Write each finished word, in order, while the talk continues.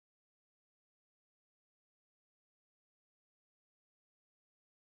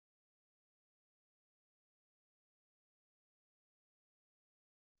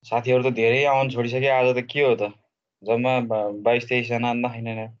साथीहरु त धेरै आउन छोडिसके। आज त के हो त जम्मा 22-23 जना अन्त हैन।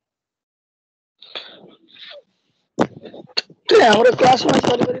 त्यही हाम्रो क्लासमा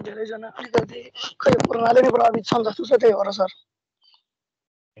अलिकति धेरैजना अलिकति खै कोरोनाले नै प्रभावित छन् जस्तो छ। त्यही हो र सर।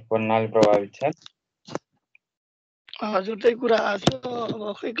 कोरोनाले प्रभावित छ। हजुर त्यही कुरा आयो। अब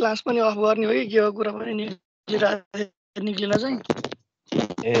खै क्लास पनि अफ गर्ने हो कि के हो कुरा पनि निक्लिन चाहिँ।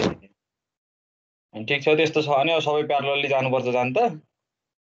 ए ठिक छ त्यस्तो छ भने अब सबै प्यारलली जानुपर्छ जान त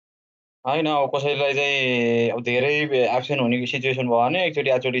हैन। अब कसैलाई चाहिँ अब धेरै एब्सेन्ट हुने सिचुएसन भयो भने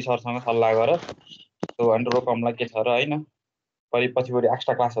एकचोटि सरसँग सल्लाह गर त्यो भने रोकमला के छ र हैन। पछि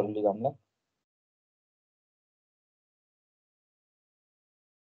एक्स्ट्रा क्लासहरु लिगमला।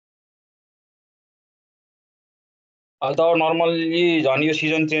 अहिले त नर्मल्ली झन् यो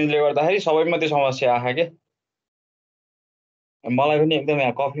सिजन चेन्जले गर्दाखेरि सबैमा त्यो समस्या आछ के। मलाई पनि एकदम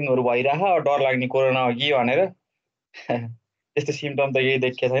यहाँ कफिङहरु भइराख डर लाग्ने कोरोना हो कि भनेर। त्यस्तो सिम्पटम त केही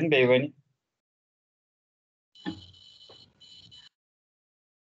देखिएको छैन त्यही पनि।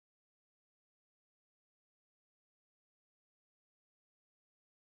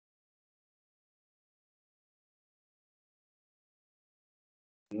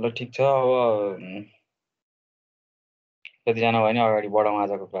 ल ठिक छ। अब कतिजना भयो भने अगाडि बढौँ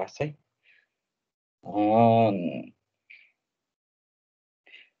आजको क्लास चाहिँ।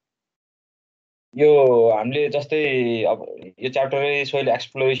 यो हामीले जस्तै अब यो च्याप्टरै सोइल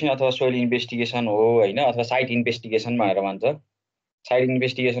एक्सप्लोरेसन अथवा सोइल इन्भेस्टिगेसन हो हैन, अथवा साइट इन्भेस्टिगेसन भनेर भन्छ। साइट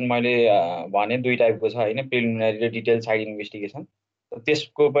इन्भेस्टिगेसन मैले भने दुई टाइपको छ हैन, प्रिलिमिनरी र डिटेल साइट इन्भेस्टिगेसन।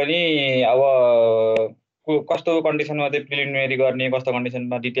 त्यसको पनि अब कस्तो कन्डिसनमा चाहिँ प्रिलिमिनरी गर्ने, कस्तो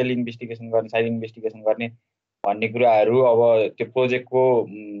कन्डिसनमा डिटेल इन्भेस्टिगेसन गर्ने, साइट इन्भेस्टिगेसन गर्ने भन्ने कुराहरू अब त्यो प्रोजेक्टको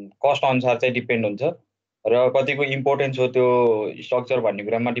कस्ट अनुसार चाहिँ डिपेन्ड हुन्छ र कतिको इम्पोर्टेन्स हो त्यो स्ट्रक्चर भन्ने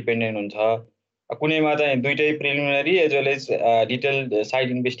कुरामा डिपेन्डेन्ट हुन्छ। कुनैमा चाहिँ दुईटै preliminary as well as detail site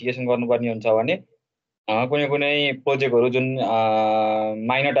investigation गर्नुपर्ने हुन्छ भने कुनै प्रोजेक्टहरू जुन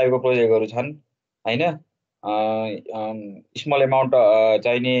माइनर टाइपको प्रोजेक्टहरू छन् हैन, स्मल एमाउन्ट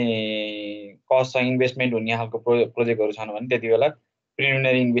चाहिने कस्ट चाहिँ इन्भेस्टमेन्ट हुने खालको प्रोजेक्टहरू छन् भने त्यति बेला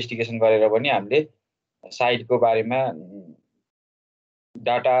प्रिलिमिनरी इन्भेस्टिगेसन गरेर पनि हामीले साइटको बारेमा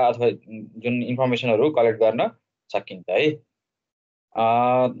डाटा अथवा जुन इन्फर्मेसनहरू कलेक्ट गर्न सकिन्छ है।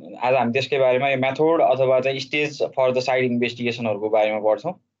 आज हामी त्यसकै बारेमा यो मेथड अथवा चाहिँ स्टेज फर द साइट इन्भेस्टिगेसनहरूको बारेमा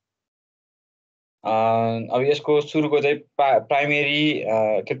पढ्छौँ। अब यसको सुरुको चाहिँ प्राइमेरी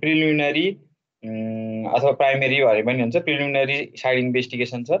के प्रिलिमिनरी अथवा प्राइमेरी भने पनि हुन्छ। प्रिलिमिनरी साइट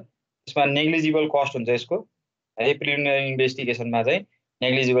इन्भेस्टिगेसन छ, त्यसमा नेग्लिजिबल कस्ट हुन्छ यसको है। प्रिलिमिनरी इन्भेस्टिगेसनमा चाहिँ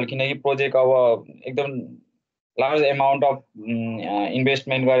नेग्लिजिबल, किनकि प्रोजेक्ट अब एकदम लार्ज एमाउन्ट अफ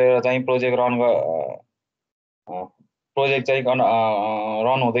इन्भेस्टमेन्ट गरेर चाहिँ प्रोजेक्ट चाहिँ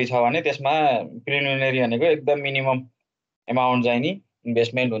रन हुँदैछ भने त्यसमा प्रिलिमिनरी भनेको एकदम मिनिमम एमाउन्ट चाहिँ नि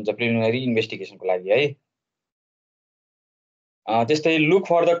इन्भेस्टमेन्ट हुन्छ प्रिलिमिनरी इन्भेस्टिगेसनको लागि है। त्यस्तै look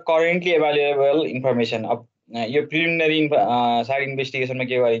for the currently available information. अब यो प्रिलिमिनरी साइट इन्भेस्टिगेसनमा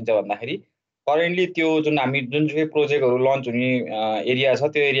के गरिन्छ भन्दाखेरि करेन्टली त्यो जुन जुनसुकै प्रोजेक्टहरू लन्च हुने एरिया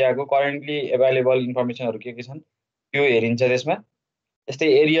छ त्यो एरियाको करेन्टली एभाइलेबल इन्फर्मेसनहरू के छन् त्यो हेरिन्छ त्यसमा। त्यस्तै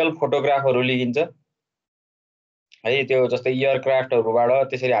एरियल फोटोग्राफहरू लिइन्छ है, त्यो जस्तै एयरक्राफ्टहरूबाट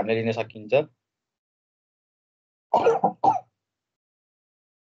त्यसरी हामीले लिन सकिन्छ।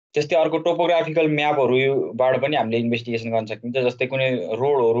 त्यस्तै अर्को टोपोग्राफिकल म्यापहरूबाट पनि हामीले इन्भेस्टिगेसन गर्न सकिन्छ। जस्तै कुनै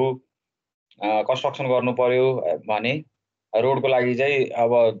रोडहरू कन्स्ट्रक्सन गर्नु पर्यो भने रोडको लागि चाहिँ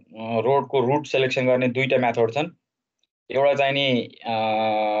अब रोडको रुट सेलेक्सन गर्ने दुईटा मेथड छन्। एउटा चाहिँ नि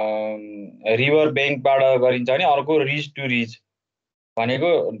रिभर ब्याङ्कबाट गरिन्छ भने अर्को रिज टु रिज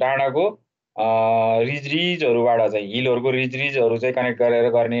भनेको डाँडाको रिजहरूबाट चाहिँ हिलहरूको रिजहरू चाहिँ कनेक्ट गरेर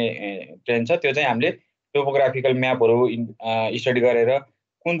गर्ने ट्रेन छ। त्यो चाहिँ हामीले टोपोग्राफिकल म्यापहरू स्टडी गरेर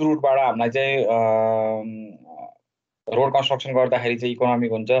कुन रुटबाट हामीलाई चाहिँ रोड कन्स्ट्रक्सन गर्दाखेरि चाहिँ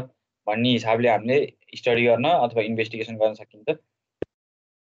इकोनोमिक हुन्छ भन्ने हिसाबले हामीले स्टडी गर्न अथवा इन्भेस्टिगेसन गर्न सकिन्छ।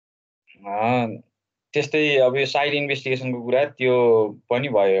 त्यस्तै अब यो साइट इन्भेस्टिगेसनको कुरा त्यो पनि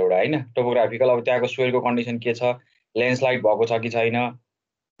भयो एउटा हैन। टोपोग्राफिकल अब त्यहाँको सोइलको कन्डिसन के छ, ल्यान्डस्लाइड भएको छ कि छैन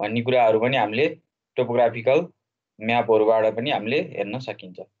भन्ने कुराहरू पनि हामीले टोपोग्राफिकल म्यापहरूबाट पनि हामीले हेर्न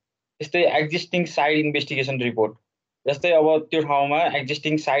सकिन्छ। त्यस्तै एक्जिस्टिङ साइट इन्भेस्टिगेसन रिपोर्ट, जस्तै अब त्यो ठाउँमा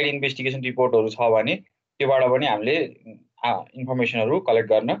एक्जिस्टिङ साइट इन्भेस्टिगेसन रिपोर्टहरू छ भने त्योबाट पनि हामीले इन्फर्मेसनहरू कलेक्ट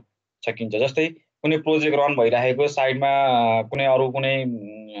गर्न सकिन्छ। जस्तै कुनै प्रोजेक्ट रन भइरहेको साइडमा कुनै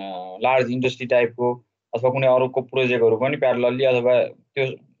लार्ज इन्डस्ट्री टाइपको अथवा कुनै अरूको प्रोजेक्टहरू पनि प्यारलली अथवा त्यो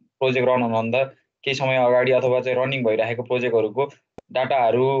प्रोजेक्ट रन हुनुभन्दा केही समय अगाडि अथवा चाहिँ रनिङ भइरहेको प्रोजेक्टहरूको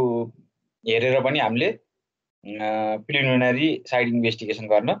डाटाहरू हेरेर पनि हामीले प्रिलिमिनरी साइट इन्भेस्टिगेसन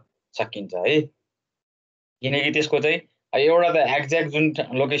गर्न सकिन्छ है। किनकि त्यसको चाहिँ एउटा त एक्ज्याक्ट जुन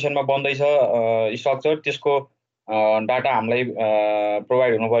लोकेसनमा बन्दैछ स्ट्रक्चर त्यसको डाटा हामीलाई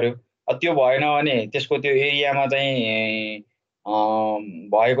प्रोभाइड हुनु पर्यो। त्यो भएन भने त्यसको त्यो एरियामा चाहिँ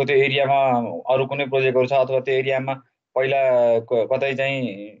भएको त्यो एरियामा अरू कुनै प्रोजेक्टहरू छ अथवा त्यो एरियामा पहिला कतै चाहिँ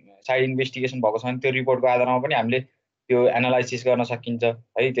साइड इन्भेस्टिगेसन भएको छ भने त्यो रिपोर्टको आधारमा पनि हामीले त्यो एनालाइसिस गर्न सकिन्छ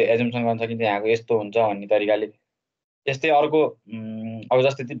है, त्यो एजम्सन गर्न सकिन्छ यहाँको यस्तो हुन्छ भन्ने तरिकाले। त्यस्तै अर्को अब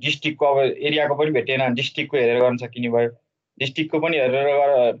जस्तै त्यो डिस्ट्रिक्टको अब एरियाको पनि भेटिएन भने डिस्ट्रिक्टको हेरेर गर्न सकिने भयो। डिस्ट्रिक्टको पनि हेरेर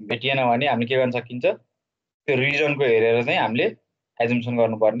भेटिएन भने हामीले के गर्न सकिन्छ, त्यो रिजनको हेरेर चाहिँ हामीले एजम्सन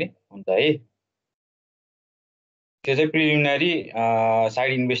गर्नुपर्ने हुन्छ है। त्यो चाहिँ प्रिलिमिनरी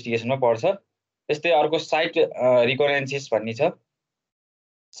साइड इन्भेस्टिगेसनमा पर्छ। त्यस्तै अर्को साइट रिकनेन्सिस भन्ने छ।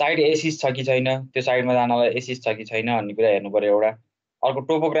 साइड एसिस छ कि छैन, त्यो साइडमा जानलाई एसिस छ कि छैन भन्ने कुरा हेर्नु पर्यो एउटा। अर्को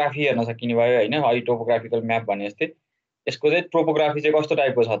टोपोग्राफी हेर्न सकिने भयो होइन, अहिले टोपोग्राफिकल म्याप भने जस्तै यसको चाहिँ टोपोग्राफी चाहिँ कस्तो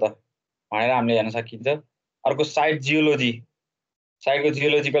टाइपको छ त भनेर हामीले हेर्न सकिन्छ। अर्को साइट जियोलोजी, साइटको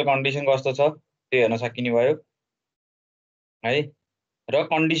जियोलोजिकल कन्डिसन कस्तो छ त्यो हेर्न सकिने भयो है। र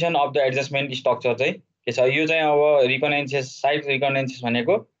condition of the adjustment structure चाहिँ के छ, यो चाहिँ अब रिकनेन्सिस, साइट रिकनेन्सिस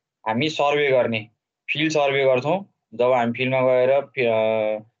भनेको हामी सर्वे गर्ने, फिल्ड सर्वे गर्छौँ। जब हामी फिल्डमा गएर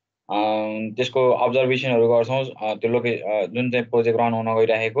त्यसको अब्जर्भेसनहरू गर्छौँ त्यो जुन चाहिँ प्रोजेक्ट रन हुन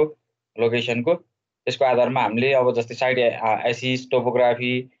गइरहेको लोकेसनको, त्यसको आधारमा हामीले अब जस्तै site एसिस,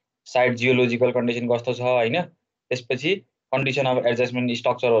 topography, site geological condition कस्तो छ होइन, त्यसपछि कन्डिसन अफ एडजस्टमेन्ट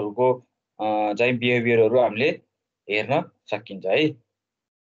स्ट्रक्चरहरूको चाहिँ बिहेभियरहरू हामीले हेर्न सकिन्छ है।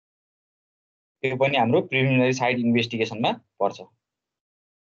 त्यो पनि हाम्रो प्रिलिमिनरी साइट इन्भेस्टिगेसनमा पर्छ।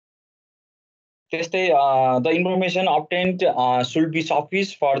 त्यस्तै the information obtained should be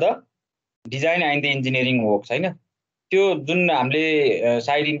suffice for the design and the engineering works होइन। त्यो जुन हामीले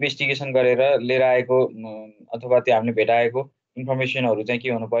साइट इन्भेस्टिगेसन गरेर लिएर आएको अथवा त्यो हामीले भेटाएको इन्फर्मेसनहरू चाहिँ के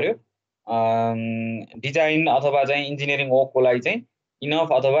हुनु पर्यो, डिजाइन अथवा चाहिँ इन्जिनियरिङ वर्कको लागि चाहिँ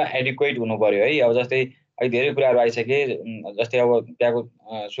इनफ अथवा एडिक्वेट हुनु पर्यो है। अब जस्तै अहिले धेरै कुराहरू आइसके, जस्तै अब त्यहाँको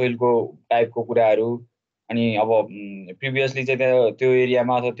सोइलको टाइपको कुराहरू, अनि अब प्रिभियसली चाहिँ त्यो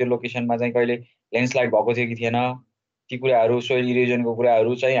एरियामा अथवा त्यो लोकेसनमा चाहिँ कहिले ल्यान्डस्लाइड भएको थियो कि थिएन, ती कुराहरू, सोइल इरोजनको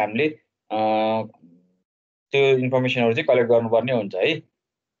कुराहरू चाहिँ हामीले त्यो इन्फर्मेसनहरू चाहिँ कलेक्ट गर्नुपर्ने हुन्छ है।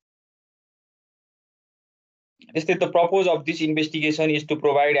 त्यस्तै the purpose of this investigation is to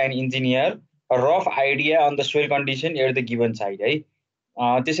provide an engineer rough idea on the soil condition at the given site है।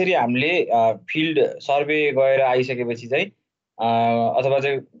 त्यसरी हामीले फिल्ड सर्वे गएर आइसकेपछि चाहिँ अथवा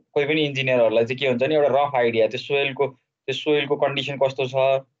चाहिँ कोही पनि इन्जिनियरहरूलाई चाहिँ के हुन्छ नि, एउटा रफ आइडिया त्यो सोइलको कन्डिसन कस्तो छ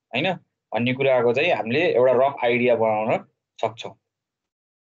होइन भन्ने कुराको चाहिँ हामीले एउटा रफ आइडिया बनाउन सक्छौँ।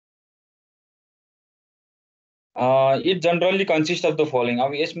 It generally consist of the following.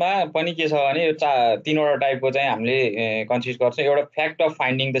 अब यसमा पनि के छ भने यो तीनवटा टाइपको चाहिँ हामीले कन्सिस्ट गर्छौँ। एउटा fact of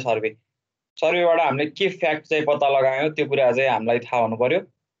finding the survey, सर्वेबाट हामीले के फ्याक्ट चाहिँ पत्ता लगायौँ त्यो कुरा चाहिँ हामीलाई थाहा हुनु पर्यो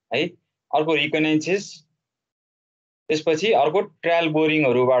है। अर्को रिकनेन्सिस, त्यसपछि अर्को ट्रायल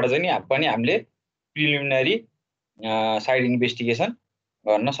बोरिङहरूबाट चाहिँ पनि हामीले प्रिलिमिनरी साइड इन्भेस्टिगेसन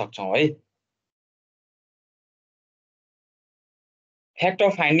गर्न सक्छौँ है। फ्याक्ट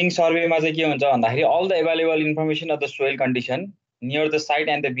अफ फाइन्डिङ सर्वेमा चाहिँ के हुन्छ भन्दाखेरि all the available information of the soil condition near the site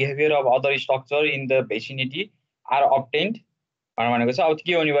and the behaviour of other structure in the vicinity are obtained भनेको छ। अब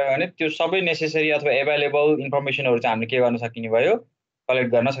के हुने भयो भने त्यो सबै नेसेसरी अथवा एभाइलेबल इन्फर्मेसनहरू चाहिँ हामीले के गर्न सकिने भयो, कलेक्ट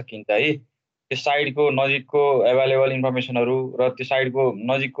गर्न सकिन्छ है। त्यो साइडको नजिकको एभाइलेबल इन्फर्मेसनहरू र त्यो साइडको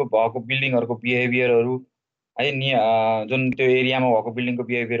नजिकको भएको बिल्डिङहरूको बिहेभियरहरू है, जुन त्यो एरियामा भएको बिल्डिङको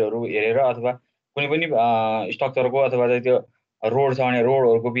बिहेभियरहरू हेरेर अथवा कुनै पनि स्ट्रक्चरको अथवा चाहिँ त्यो रोड छ भने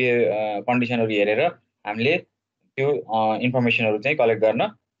रोडहरूको कन्डिसनहरू हेरेर हामीले त्यो इन्फर्मेसनहरू चाहिँ कलेक्ट गर्न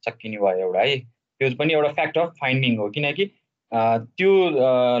सकिने भयो एउटा है। त्यो पनि एउटा फ्याक्ट अफ फाइन्डिङ हो, किनकि त्यो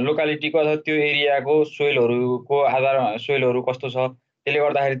लोकालिटीको अथवा त्यो एरियाको सोइलहरूको आधार, सोइलहरू कस्तो छ, त्यसले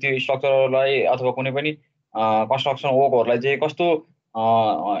गर्दाखेरि त्यो स्ट्रक्चरलाई अथवा कुनै पनि कन्स्ट्रक्सन वर्कहरूलाई चाहिँ कस्तो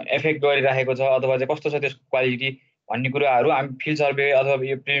एफेक्ट गरिराखेको छ अथवा चाहिँ कस्तो छ त्यसको क्वालिटी भन्ने कुराहरू हामी फिल्ड सर्वे अथवा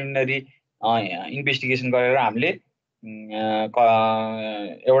यो प्रिलिमिनरी इन्भेस्टिगेसन गरेर हामीले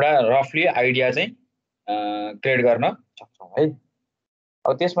एउटा रफली आइडिया चाहिँ क्रिएट गर्न सक्छौँ है।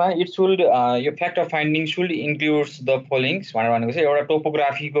 अब त्यसमा इट सुड यो fact of finding should includes the followings भनेको चाहिँ एउटा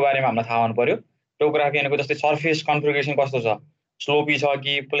टोपोग्राफीको बारेमा हामीलाई थाहा हुनु पर्यो। टोपोग्राफी भनेको जस्तै सर्फेस कन्फिगरेसन कस्तो छ, स्लोपी छ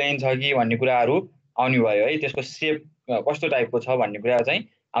कि प्लेन छ कि भन्ने कुराहरू आउने भयो है। त्यसको सेप कस्तो टाइपको छ भन्ने कुरा चाहिँ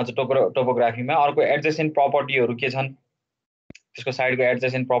आउँछ टोपोग्राफीमा। अर्को एडजेसेन्ट प्रपर्टीहरू के छन्, त्यसको साइडको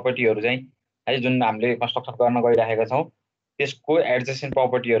एडजेसेन्ट प्रपर्टीहरू चाहिँ है, जुन हामीले कन्स्ट्रक्सन गर्न गइरहेका छौँ त्यसको एडजेसेन्ट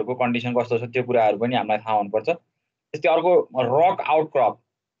प्रपर्टीहरूको कन्डिसन कस्तो छ त्यो कुराहरू पनि हामीलाई थाहा हुनुपर्छ। त्यस्तै अर्को रक आउटक्रप,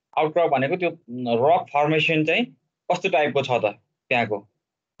 आउटक्रप भनेको त्यो रक फर्मेसन चाहिँ कस्तो टाइपको छ त त्यहाँको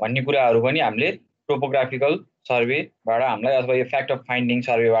भन्ने कुराहरू पनि हामीले टोपोग्राफिकल सर्वेबाट हामीलाई अथवा यो फ्याक्ट अफ फाइन्डिङ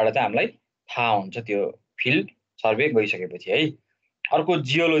सर्वेबाट चाहिँ हामीलाई थाहा हुन्छ त्यो फिल्ड सर्वे गइसकेपछि है। अर्को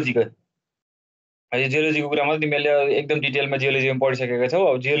जियोलोजीको जियोलोजीको कुरा मात्रै तिमीले एकदम डिटेलमा जियोलोजीमा पढिसकेका छौ।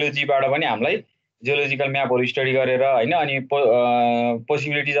 अब जियोलोजीबाट पनि हामीलाई जियोलोजिकल म्यापहरू स्टडी गरेर होइन, अनि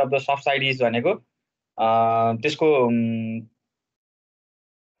पोसिबिलिटिज अफ द सबसाइडिज भनेको त्यसको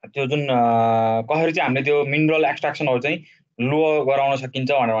त्यो जुन कसरी चाहिँ हामीले त्यो मिनरल एक्सट्र्याक्सनहरू चाहिँ लो गराउन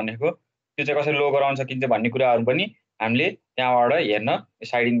सकिन्छ भनेर भनेको, त्यो चाहिँ कसरी लो गराउन सकिन्छ भन्ने कुराहरू पनि हामीले त्यहाँबाट हेर्न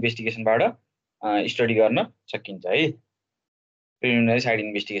साइड इन्भेस्टिगेसनबाट स्टडी गर्न सकिन्छ है, प्रिलिमिनरी साइड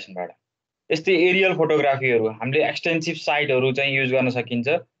इन्भेस्टिगेसनबाट। त्यस्तै एरियल फोटोग्राफीहरू हामीले एक्सटेन्सिभ साइटहरू चाहिँ युज गर्न सकिन्छ।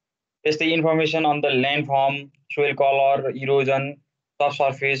 त्यस्तै information on the land form, soil colour, erosion, sub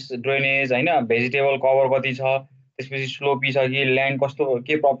surface drainage होइन, भेजिटेबल कभर कति छ, त्यसपछि स्लोपी छ कि ल्यान्ड कस्तो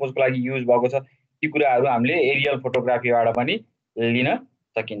के पर्पजको लागि युज भएको छ, ती कुराहरू हामीले एरियल फोटोग्राफीबाट पनि लिन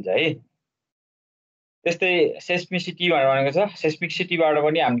सकिन्छ है। त्यस्तै सेस्मिसिटी भनेको छ, सेस्मिसिटीबाट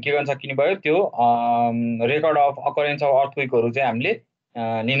पनि हामीले के गर्न सकिने भयो, त्यो रेकर्ड अफ अकरेन्स अफ अर्थक्वेकहरू चाहिँ हामीले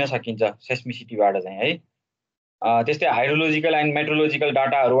लिन सकिन्छ सेस्मिसिटीबाट चाहिँ है। त्यस्तै हाइड्रोलोजिकल एन्ड मेट्रोलोजिकल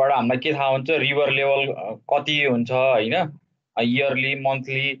डाटाहरूबाट हामीलाई के थाहा हुन्छ, रिभर लेभल कति हुन्छ होइन, इयरली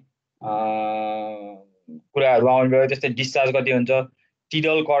मन्थली कुराहरू आउने भयो। त्यस्तै डिस्चार्ज कति हुन्छ,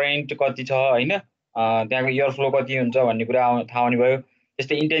 टिडल करेन्ट कति छ होइन, त्यहाँको इयर फ्लो कति हुन्छ भन्ने कुरा थाहा हुने भयो।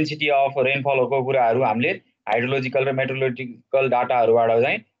 त्यस्तै इन्टेन्सिटी अफ रेनफलहरूको कुराहरू हामीले हाइड्रोलोजिकल र मेट्रोलोजिकल डाटाहरूबाट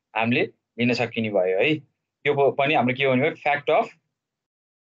चाहिँ हामीले लिन सकिने भयो है। त्यो पनि हाम्रो के हुने भयो, फ्याक्ट अफ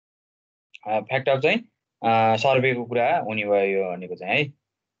चाहिँ सर्वेको कुरा हुने भयो यो भनेको चाहिँ है,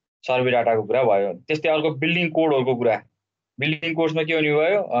 सर्वे डाटाको कुरा भयो। त्यस्तै अर्को बिल्डिङ कोडहरूको कुरा, बिल्डिङ कोड्समा के हुने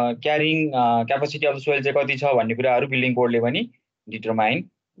भयो, carrying capacity of the soil चाहिँ कति छ भन्ने कुराहरू बिल्डिङ कोडले पनि डिटरमाइन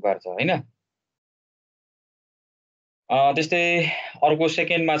गर्छ होइन। त्यस्तै अर्को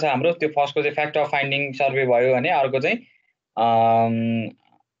सेकेन्डमा छ हाम्रो त्यो फर्स्टको चाहिँ फ्याक्ट अफ फाइन्डिङ सर्वे भयो भने, अर्को चाहिँ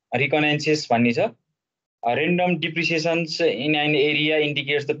रिकनेन्सिस भन्ने छ, random डिप्रिसिएसन्स in an area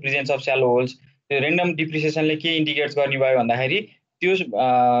indicates the presence of shallow holes. त्यो रेन्डम डिप्रिसिएसनले के इन्डिकेट्स गर्ने भयो भन्दाखेरि त्यो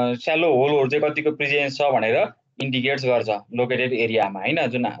स्यालो होलहरू चाहिँ कतिको प्रेजेन्स छ भनेर इन्डिकेट्स गर्छ लोकेटेड एरियामा होइन,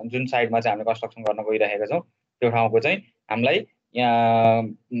 जुन साइडमा चाहिँ हामीले कन्स्ट्रक्सन गर्न गइरहेका छौँ त्यो ठाउँको चाहिँ हामीलाई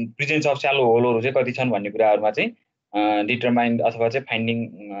प्रेजेन्स अफ स्यालो होलहरू चाहिँ कति छन् भन्ने कुराहरूमा चाहिँ डिटरमाइन अथवा चाहिँ फाइन्डिङ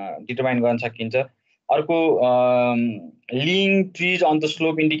डिटरमाइन गर्न सकिन्छ। अर्को लिङ trees on the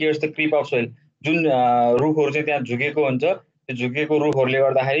slope indicates the क्रिप of soil, जुन रुखहरू चाहिँ त्यहाँ झुकेको हुन्छ, त्यो झुकेको रुखहरूले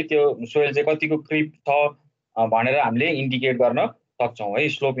गर्दाखेरि त्यो सोइल चाहिँ कतिको क्रिप छ भनेर हामीले इन्डिकेट गर्न सक्छौँ है,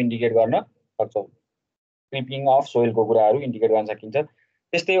 स्लोप इन्डिकेट गर्न सक्छौँ, क्रिपिङ अफ सोइलको कुराहरू इन्डिकेट गर्न सकिन्छ।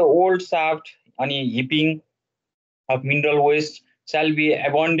 त्यस्तै ओल्ड साफ्ट अनि हिपिङ of mineral West sale be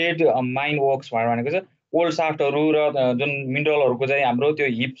एबन्डेड mine works भनेको छ, ओल्ड साफ्टहरू र जुन मिनरलहरूको चाहिँ हाम्रो त्यो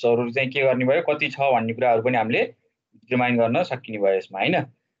हिप्सहरू चाहिँ के गर्ने भयो, कति छ भन्ने कुराहरू पनि हामीले डिटरमाइन गर्न सकिने भयो यसमा होइन।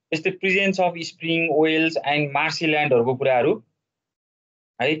 त्यस्तै presence of spring Wales and Marcy ल्यान्डहरूको कुराहरू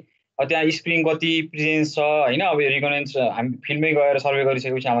है, त्यहाँ स्प्रिङ कति प्रेजेन्स छ होइन। अब यो रिकनेन्स हामी फिल्डमै गएर सर्वे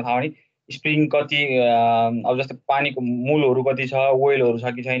गरिसकेपछि हामीलाई थाहा हुने स्प्रिङ कति, अब जस्तै पानीको मूलहरू कति छ, वेलहरू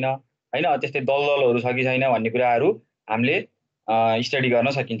छ कि छैन होइन, त्यस्तै दलदलहरू छ कि छैन भन्ने कुराहरू हामीले स्टडी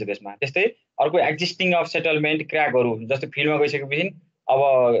गर्न सकिन्छ त्यसमा। त्यस्तै अर्को एक्जिस्टिङ अफ सेटलमेन्ट क्र्याकहरू, जस्तै फिल्डमा गइसकेपछि अब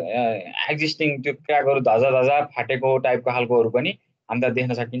एक्जिस्टिङ त्यो क्र्याकहरू धजा फाटेको टाइपको खालकोहरू पनि हामीलाई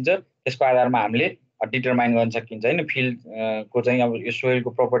देख्न सकिन्छ। त्यसको आधारमा हामीले डिटरमाइन गर्न सकिन्छ होइन, फिल्डको चाहिँ अब यो सोइलको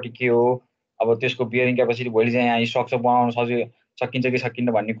प्रपर्टी के हो, अब त्यसको बियरिङ क्यापासिटी भोलि चाहिँ यहाँ स्ट्रक्चर बनाउन सकिन्छ कि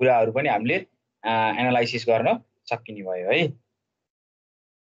सकिन्न भन्ने कुराहरू पनि हामीले एनालाइसिस गर्न सकिने भयो है।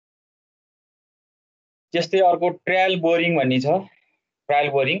 त्यस्तै अर्को ट्रायल बोरिङ भन्ने छ, ट्रायल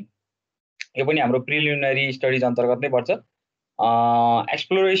बोरिङ यो पनि हाम्रो प्रिलिमिनरी स्टडिज अन्तर्गत नै पर्छ।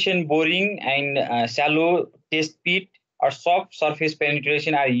 Exploration boring and shallow test pit or soft surface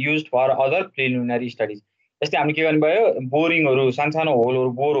penetration are use for other preliminary studies. त्यस्तै हामीले के गर्नुभयो, बोरिङहरू सानसानो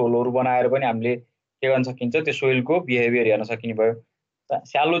होलहरू बोर होलहरू बनाएर पनि हामीले के गर्न सकिन्छ, त्यो सोइलको बिहेभियर हेर्न सकिने भयो।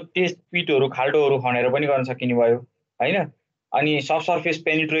 स्यालो टेस्ट पिटहरू खाल्टोहरू खनेर पनि गर्न सकिने भयो होइन। अनि सब सर्फेस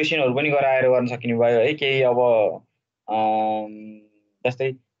पेनिट्रेसनहरू पनि गराएर गर्न सकिने भयो है। केही अब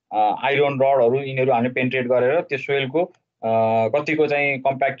जस्तै आइरन रडहरू यिनीहरू हामीले पेनिट्रेट गरेर त्यो सोइलको कतिको चाहिँ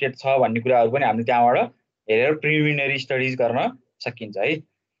कम्प्याक्टेड छ भन्ने कुराहरू पनि हामीले त्यहाँबाट हेरेर प्रिलिमिनरी स्टडिज गर्न सकिन्छ है।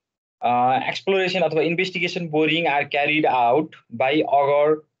 एक्सप्लोरेसन अथवा investigation boring are carried out by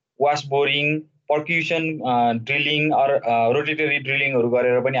अगर वास बोरिङ पर्क्युसन ड्रिलिङ अर रोटेटरी ड्रिलिङहरू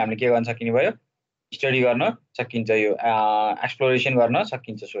गरेर पनि हामीले के गर्न सकिने भयो, स्टडी गर्न सकिन्छ, यो एक्सप्लोरेसन गर्न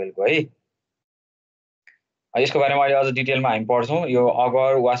सकिन्छ सोइलको है। यसको बारेमा अहिले अझ डिटेलमा हामी पढ्छौँ, यो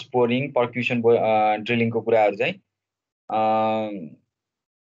अगर वास बोरिङ पर्क्युसन ड्रिलिङको कुराहरू चाहिँ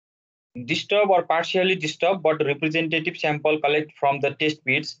disturb or partially disturb but representative sample collect from the test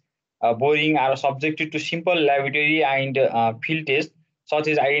pits boring are subjected to simple laboratory and field test such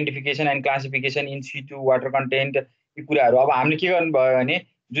as identification and classification in situ water content यी कुराहरू अब हामीले के गर्नु भयो भने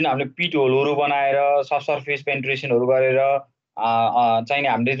जुन हामीले पिट होलहरू बनाएर सबसर्फेस पेन्ट्रेसनहरू गरेर चाहिने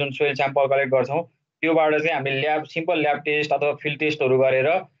हामीले जुन सोइल स्याम्पल कलेक्ट गर्छौँ त्योबाट चाहिँ हामीले ल्याब सिम्पल ल्याब टेस्ट अथवा फिल्ड टेस्टहरू गरेर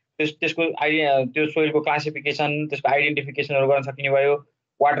त्यसको त्यो सोइलको क्लासिफिकेसन त्यसको आइडेन्टिफिकेसनहरू गर्न सकिने भयो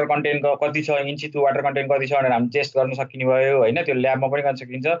वाटर कन्टेन्ट कति छ इन्सिटु वाटर कन्टेन्ट कति छ भनेर हामी टेस्ट गर्न सकिने भयो होइन त्यो ल्याबमा पनि गर्न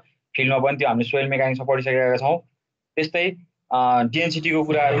सकिन्छ फिल्डमा पनि त्यो हामीले सोइल मेकानिक्समा पढिसकेका छौँ त्यस्तै डेन्सिटीको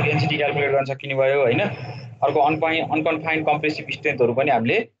कुराहरू डेन्सिटी क्यालकुलेट गर्न सकिने भयो होइन अर्को अनकन्फाइन्ड कम्प्रेसिभ स्ट्रेन्थहरू पनि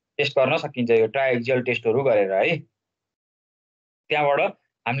हामीले टेस्ट गर्न सकिन्छ यो ट्राइएक्सियल टेस्टहरू गरेर है त्यहाँबाट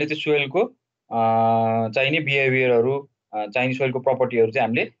हामीले त्यो सोइलको चाहिने बिहेभियरहरू चाहिने सोइलको प्रपर्टीहरू चाहिँ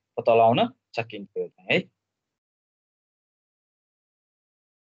हामीले पत्ता लगाउन सकिन्छ है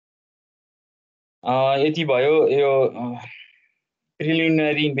यति भयो यो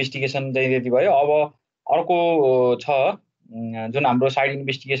प्रिलिमिनरी इन्भेस्टिगेसन चाहिँ यति भयो अब अर्को छ जुन हाम्रो साइड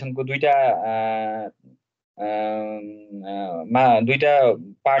इन्भेस्टिगेसनको दुईटा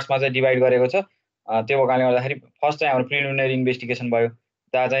पार्ट्समा चाहिँ डिभाइड गरेको छ त्यो कारणले गर्दाखेरि फर्स्ट चाहिँ हाम्रो प्रिलिमिनरी इन्भेस्टिगेसन भयो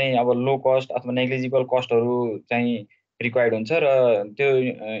जहाँ चाहिँ अब लो कस्ट अथवा नेग्लिजिबल कस्टहरू चाहिँ रिक्वायर्ड हुन्छ र त्यो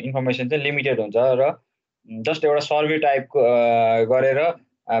इन्फर्मेसन चाहिँ लिमिटेड हुन्छ र जस्ट एउटा सर्वे टाइपको गरेर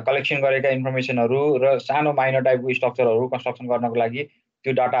कलेक्सन गरेका इन्फर्मेसनहरू र सानो माइनर टाइपको स्ट्रक्चरहरू कन्स्ट्रक्सन गर्नको लागि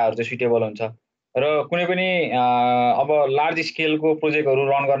त्यो डाटाहरू चाहिँ सुटेबल हुन्छ र कुनै पनि अब लार्ज स्केलको प्रोजेक्टहरू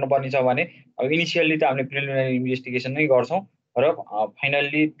रन गर्नुपर्ने छ भने अब इनिसियल्ली त हामीले प्रिलिमिनरी इन्भेस्टिगेसन नै गर्छौँ र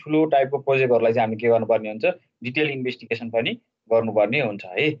फाइनल्ली ठुलो टाइपको प्रोजेक्टहरूलाई चाहिँ हामीले के गर्नुपर्ने हुन्छ डिटेल इन्भेस्टिगेसन पनि गर्नुपर्ने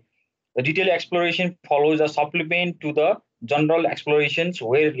हुन्छ है detail exploration follows a supplement to the general explorations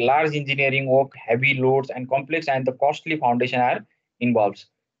where large engineering work, heavy loads and complex and the costly foundation are involved.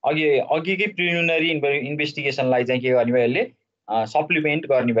 अघिकै preliminary इन्भेस्टिगेसनलाई चाहिँ के गर्ने भयो यसले सप्लिमेन्ट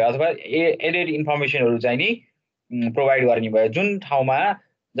गर्ने भयो अथवा एडेड इन्फर्मेसनहरू चाहिँ नि प्रोभाइड गर्ने भयो जुन ठाउँमा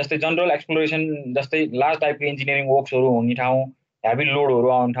जस्तै जनरल एक्सप्लोरेसन जस्तै लार्ज टाइपको इन्जिनियरिङ वर्क्सहरू हुने ठाउँ हेभी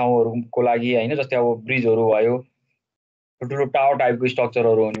लोडहरू आउने ठाउँहरूको लागि होइन जस्तै अब ब्रिजहरू भयो ठुल्ठुलो टावर टाइपको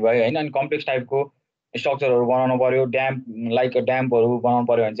स्ट्रक्चरहरू हुने भयो होइन अनि कम्प्लेक्स टाइपको स्ट्रक्चरहरू बनाउनु पर्यो ड्याम लाइक ड्याम्पहरू बनाउनु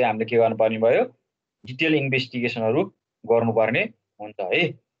पर्यो भने चाहिँ हामीले के गर्नुपर्ने भयो डिटेल इन्भेस्टिगेसनहरू गर्नुपर्ने हुन्छ है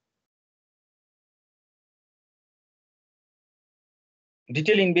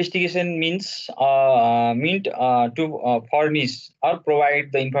detail investigation means to furnish or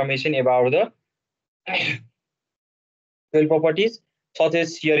provide the information about the soil properties such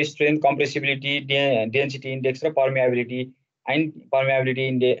as shear strength, compressibility, density index र permeability and permeability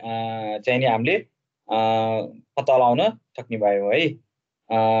चाहिँ नि हामीले पत्ता लगाउन सक्ने भयो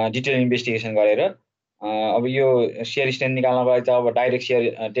है डिटेल इन्भेस्टिगेसन गरेर अब यो सेयर स्ट्रेन्थ निकाल्नको लागि चाहिँ अब डाइरेक्ट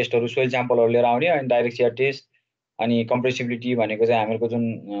सेयर टेस्टहरू सोइल स्याम्पलहरू लिएर आउने अनि डाइरेक्ट सेयर टेस्ट अनि कम्प्रेसिबिलिटी भनेको चाहिँ हामीहरूको जुन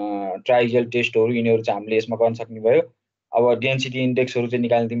ट्राइएक्सियल टेस्टहरू यिनीहरू चाहिँ हामीले यसमा गर्न सक्ने भयो अब डेन्सिटी इन्डेक्सहरू चाहिँ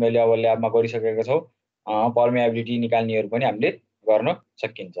निकाल्ने तिमीले अब ल्याबमा गरिसकेका छौ पर्मेबिलिटी निकाल्नेहरू पनि हामीले गर्न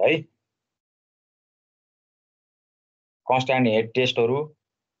सकिन्छ है कन्स्ट्यान्ट हेड टेस्टहरू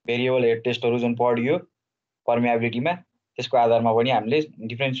भेरिएबल हेड टेस्टहरू जुन पढियो पर्मेबिलिटीमा त्यसको आधारमा पनि हामीले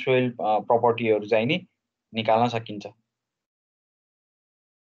डिफ्रेन्ट सोइल प्रपर्टीहरू चाहिँ नि निकाल्न सकिन्छ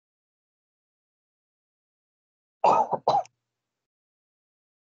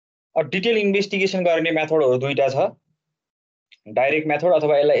डिटेल इन्भेस्टिगेसन गर्ने मेथडहरू दुईटा छ डाइरेक्ट मेथड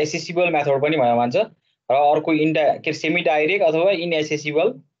अथवा यसलाई एसेसिबल मेथड पनि भन्छ र अर्को सेमी डाइरेक्ट अथवा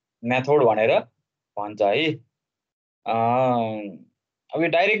इनएसेसिबल मेथड भनेर भन्छ है अब यो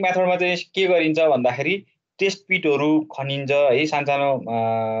डाइरेक्ट मेथडमा चाहिँ के गरिन्छ भन्दाखेरि टेस्ट पिटहरू खनिन्छ है सानसानो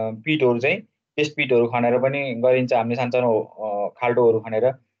पिटहरू चाहिँ टेस्ट पिटहरू खनेर पनि गरिन्छ हामीले सानसानो खाल्टोहरू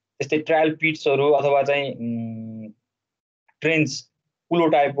खनेर त्यस्तै ट्रायल पिट्सहरू अथवा चाहिँ ट्रेन्च कुलो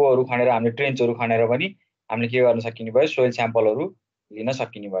टाइपकोहरू खनेर हामीले ट्रेन्चहरू खनेर पनि हामीले के गर्न सकिने भयो सोइल स्याम्पलहरू लिन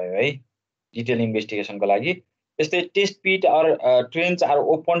सकिने भयो है डिटेल इन्भेस्टिगेसनको लागि त्यस्तै test pit or trench are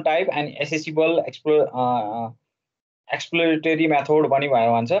open type and accessible exploratory method पनि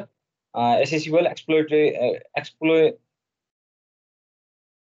भन्छ एसेसिबल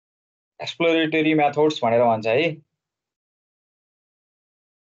एक्सप्लोरेटरी मेथड्स भनेर भन्छ है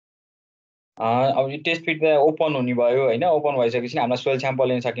अब यो टेस्ट पिट त ओपन हुने भयो होइन ओपन भइसकेपछि हामीलाई सोइल स्याम्पल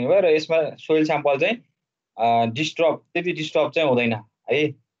लिन सकिने भयो र यसमा सोइल स्याम्पल चाहिँ त्यति डिस्टर्ब चाहिँ हुँदैन है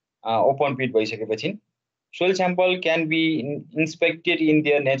ओपन पिट भइसकेपछि soil sample can be इन्सपेक्टेड in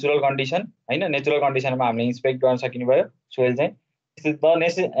their natural condition होइन नेचुरल कन्डिसनमा हामीले इन्सपेक्ट गर्न सकिने भयो सोइल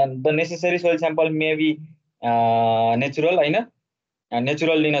चाहिँ the necessary soil sample may be natural होइन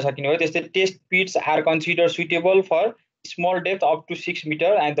नेचुरल लिन सकिने भयो त्यस्तै test पिट्स are consider suitable for small depth up to 6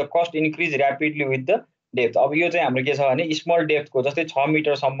 metre and the cost increase rapidly with the depth. अब यो चाहिँ हाम्रो के छ भने स्मल डेप्थको जस्तै 6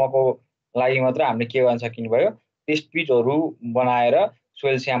 मिटरसम्मको लागि मात्र हामीले के गर्न सकिने भयो, टेस्ट पिटहरू बनाएर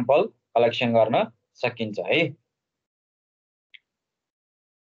सोइल स्याम्पल कलेक्सन गर्न सकिन्छ है।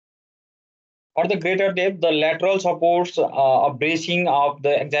 For the greater depth, the lateral supports of bracing of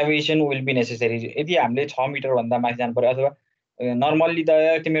the excavation will be necessary। यदि हामीले 6 मिटर भन्दा माथि जानु पर्यो अथवा नर्मल्ली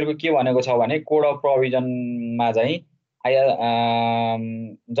त तिमीहरूको के भनेको छ भने कोड अफ प्रोभिजनमा चाहिँ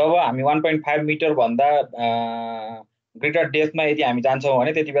जब हामी 1.5 मिटर भन्दा ग्रेटर डेप्थमा यदि हामी जान्छौँ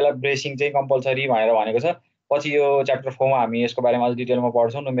भने त्यति बेला ब्रेसिङ चाहिँ कम्पलसरी भनेर भनेको छ। पछि यो च्याप्टर 4 मा हामी यसको बारेमा अझ डिटेलमा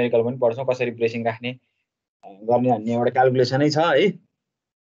पढ्छौँ, न्युमेरिकल पनि पढ्छौँ, कसरी ब्रेसिङ राख्ने गर्ने भन्ने एउटा क्याल्कुलेसनै छ है।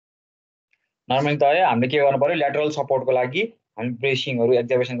 नर्मली त है हामीले के गर्नु पर्यो, ल्याटरल सपोर्टको लागि हामी ब्रेसिङहरू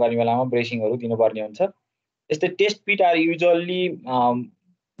एक्जाभेसन गर्ने बेलामा ब्रेसिङहरू दिनुपर्ने हुन्छ। यस्तै test pit are usually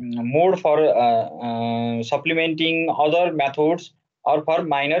mode for सप्लिमेन्टिङ other methods or for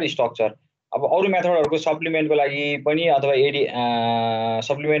minor structure. अब अरू मेथडहरूको सप्लिमेन्टको लागि पनि अथवा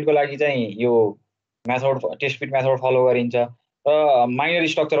सप्लिमेन्टको लागि चाहिँ यो मेथड टेस्ट पिट मेथड फलो गरिन्छ र माइनर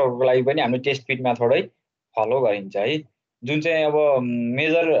स्ट्रक्चरहरूको लागि पनि हामीले टेस्ट पिट मेथडै फलो गरिन्छ है। जुन चाहिँ अब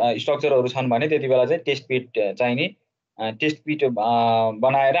मेजर स्ट्रक्चरहरू छन् भने त्यति बेला चाहिँ टेस्ट पिट चाहिने, टेस्ट पिट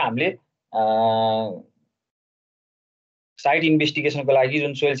बनाएर हामीले साइट इन्भेस्टिगेसनको लागि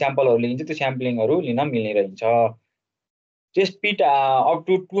जुन सोइल स्याम्पलहरू लिन्छ त्यो स्याम्पलिङहरू लिन मिल्ने रहन्छ। Test pit up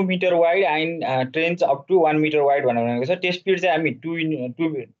to 2 metre wide and trench up to 1 metre wide भनेर भनेको छ। टेस्ट पिट चाहिँ हामी 2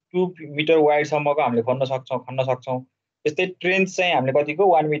 मिटर वाइडसम्मको हामीले खन्न सक्छौँ। त्यस्तै ट्रेन्च चाहिँ हामीले कतिको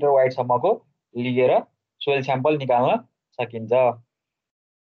 1 मिटर वाइडसम्मको लिएर सोइल स्याम्पल निकाल्न सकिन्छ।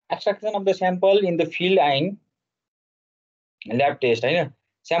 Extraction of the sample in the field and lab test होइन।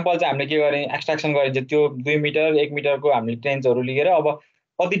 स्याम्पल चाहिँ हामीले के गर्ने, एक्सट्र्याक्सन गरिन्छ त्यो 2 मिटर 1 मिटरको हामीले ट्रेन्चहरू लिएर अब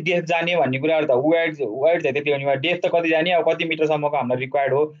कति डेप्थ जाने भन्ने कुराहरू त वाइड चाहिँ त्यति हुने भयो, डेप्थ त कति जाने, अब कति मिटरसम्मको हामीलाई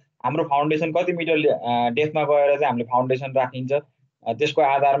रिक्वायर्ड हो, हाम्रो फाउन्डेसन कति मिटर डेप्थमा गएर चाहिँ हामीले फाउन्डेसन राखिन्छ, त्यसको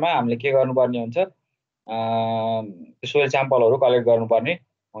आधारमा हामीले के गर्नुपर्ने हुन्छ, सोइल स्याम्पलहरू कलेक्ट गर्नुपर्ने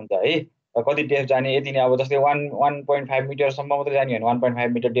हुन्छ है। र कति डेप्थ जाने यति नै, अब जस्तै 1.5 मिटरसम्म मात्रै जाने भने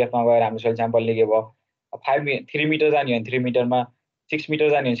 1.5 मिटर डेप्थमा गएर हामीले सोइल स्याम्पल लिएको भयो, 3 मिटर जाने भने 3 मिटरमा, 6 मिटर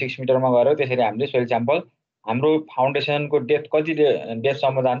जाने भने 6 मिटरमा गएर त्यसरी हामीले सोइल स्याम्पल हाम्रो फाउन्डेसनको डेप्थ कति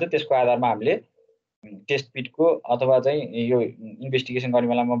डेप्थसम्म जान्छ त्यसको आधारमा हामीले टेस्ट पिटको अथवा चाहिँ यो इन्भेस्टिगेसन गर्ने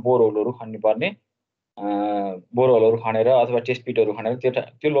बेलामा बोरहोलहरू खन्नुपर्ने, बोरहोलहरू खनेर अथवा टेस्ट पिटहरू खनेर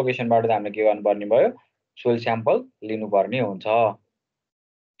त्यो लोकेसनबाट चाहिँ हामीले के गर्नुपर्ने भयो, सोइल स्याम्पल लिनुपर्ने हुन्छ।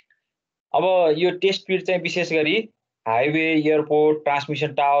 अब यो टेस्ट पिट चाहिँ विशेष गरी हाइवे, एयरपोर्ट,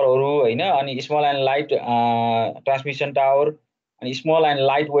 ट्रान्समिसन टावरहरू होइन, अनि small and light transmission tower अनि small and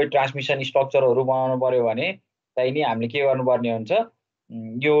light weight transmission स्ट्रक्चरहरू बनाउनु पर्यो भने चाहिँ नि हामीले के गर्नुपर्ने हुन्छ,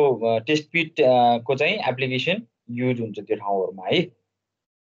 यो टेस्ट पिटको चाहिँ एप्लिकेसन युज हुन्छ त्यो ठाउँहरूमा है।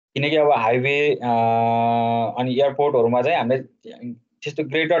 किनकि अब हाइवे अनि एयरपोर्टहरूमा चाहिँ हामीले त्यस्तो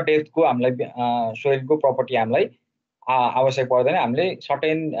ग्रेटर डेप्थको हामीलाई सोइलको प्रपर्टी हामीलाई आवश्यक पर्दैन। हामीले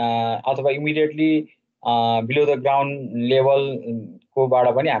सर्टेन अथवा इमिडिएटली बिलो द ग्राउन्ड लेभलकोबाट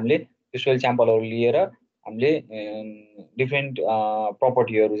पनि हामीले त्यो सोइल स्याम्पलहरू लिएर हामीले डिफ्रेन्ट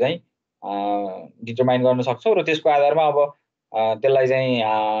प्रपर्टीहरू चाहिँ डिटरमाइन गर्न सक्छौँ र त्यसको आधारमा अब त्यसलाई चाहिँ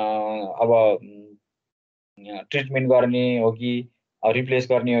अब ट्रिटमेन्ट गर्ने हो कि रिप्लेस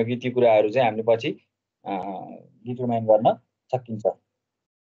गर्ने हो कि ती कुराहरू चाहिँ हामीले पछि डिटरमाइन गर्न सकिन्छ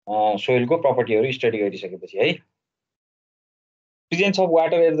सोइलको प्रपर्टीहरू स्टडी गरिसकेपछि है। Presence of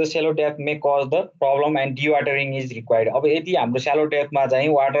water at the cello depth may cause the problem and डिवाटरिङ is required. अब यदि हाम्रो सेलो डेप्थमा चाहिँ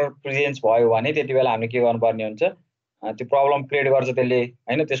वाटर प्रेजेन्स भयो भने त्यति बेला हामीले के गर्नुपर्ने हुन्छ, त्यो प्रब्लम क्रिएट गर्छ त्यसले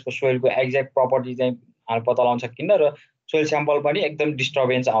होइन, त्यसको सोइलको एक्ज्याक्ट प्रपर्टी चाहिँ हामी पत्ता लगाउन सकिन्न र सोइल स्याम्पल पनि एकदम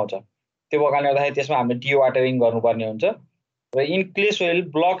डिस्टर्बेन्स आउँछ। त्यो कारणले गर्दाखेरि त्यसमा हामीले डिवाटरिङ गर्नुपर्ने हुन्छ र in clay soil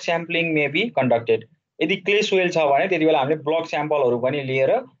block sampling may be conducted. यदि क्ले सोइल छ भने त्यति बेला हामीले ब्लक स्याम्पलहरू पनि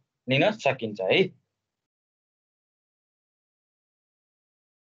लिन सकिन्छ है।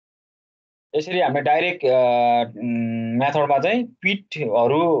 यसरी हामीले डाइरेक्ट मेथडमा चाहिँ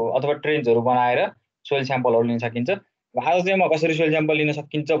पिटहरू अथवा ट्रेन्चहरू बनाएर सोइल स्याम्पलहरू लिन सकिन्छ। आज चाहिँ म कसरी सोइल स्याम्पल लिन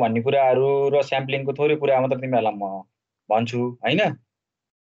सकिन्छ भन्ने कुराहरू र स्याम्पलिङको थोरै कुरा मात्र तिमीहरूलाई म भन्छु होइन।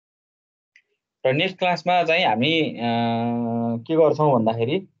 र नेक्स्ट क्लासमा चाहिँ हामी के गर्छौँ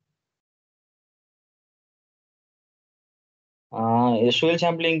भन्दाखेरि सोइल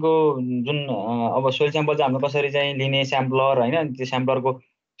स्याम्पलिङको जुन अब सोइल स्याम्पल चाहिँ हामीले कसरी चाहिँ लिने, स्याम्पलर होइन, त्यो स्याम्पलरको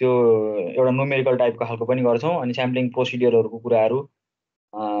त्यो एउटा न्युमेरिकल टाइपको खालको पनि गर्छौँ। अनि स्याम्पलिङ प्रोसिडियरहरूको कुराहरू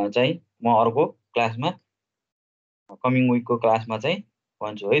चाहिँ म अर्को क्लासमा कमिङ विकको क्लासमा चाहिँ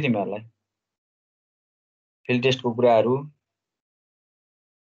भन्छु है तिमीहरूलाई। फिल्ड टेस्टको कुराहरू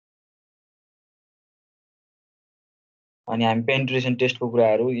अनि हामी पेनिट्रेसन टेस्टको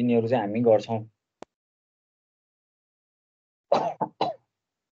कुराहरू यिनीहरू चाहिँ हामी गर्छौँ।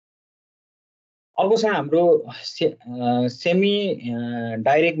 अर्को छ हाम्रो सेमी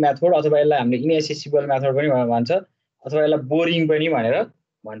डाइरेक्ट मेथड अथवा यसलाई हामीले इनएसेसिबल मेथड पनि भन्छ अथवा यसलाई बोरिङ पनि भनेर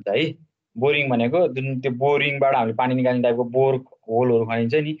भन्छ है। बोरिङ भनेको जुन त्यो बोरिङबाट हामीले पानी निकाल्ने टाइपको बोर होलहरू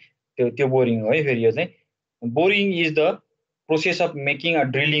खनिन्छ नि त्यो बोरिङ हो है। फेरि यो चाहिँ boring is the process of making a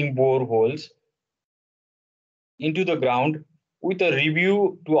drilling bore holes into the ground with a review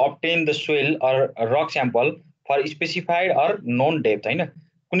to obtain the soil or rock sample for specified or known depth हैन।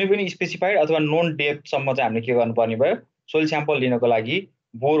 कुनै पनि स्पेसिफाइड अथवा नोन डेप्थसम्म चाहिँ हामीले के गर्नुपर्ने भयो, सोइल स्याम्पल लिनको लागि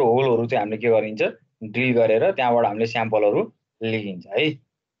बोर होलहरू चाहिँ हामीले के गरिन्छ, ड्रिल गरेर त्यहाँबाट हामीले स्याम्पलहरू लिइन्छ है।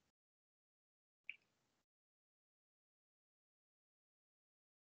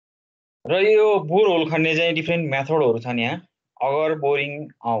 र यो बोर होल खन्ने चाहिँ डिफ्रेन्ट मेथडहरू छन् यहाँ। अगर बोरिङ,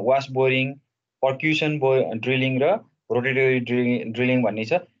 वास बोरिङ, पर्क्युसन ड्रिलिङ र रोटेटरी ड्रिलिङ भन्ने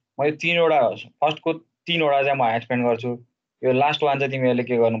छ। म यो तीनवटा फर्स्टको तीनवटा चाहिँ म एक्सप्लेन गर्छु। यो लास्ट वान चाहिँ तिमीहरूले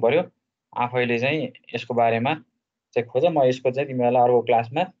के गर्नु पर्यो, आफैले चाहिँ यसको बारेमा चाहिँ खोज। म यसको चाहिँ तिमीहरूलाई अर्को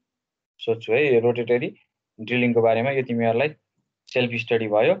क्लासमा सोध्छु है। रोटेटरी ड्रिलिङको बारेमा यो तिमीहरूलाई सेल्फ स्टडी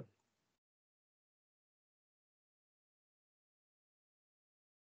भयो।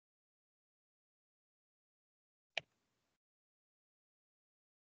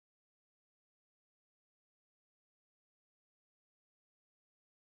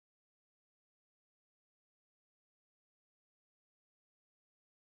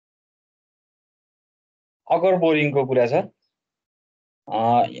 अगर बोरिङको कुरा छ,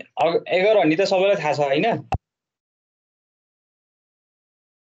 एगर भन्ने त सबैलाई थाहा छ होइन।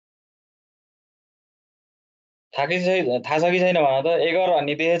 थाहा छ कि छैन भन त। एगर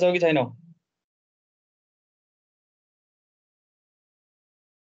भन्ने देखेछौ कि छैनौ?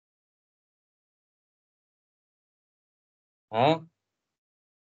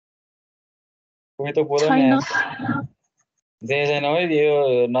 कोही त बोल न। देखे छैन है?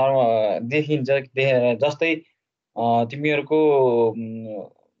 यो नर्मल देखिन्छ। जस्तै तिमीहरूको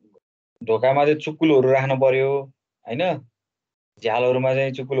ढोकामा चाहिँ चुकुलहरू राख्नु पर्यो होइन, झ्यालहरूमा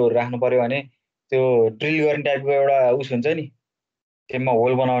चाहिँ चुकुलहरू राख्नु पर्यो भने त्यो ड्रिल गर्ने टाइपको एउटा उस हुन्छ नि, त्यसमा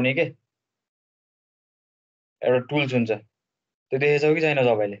होल बनाउने के एउटा टुल्स हुन्छ। त्यो देखेछौ कि छैन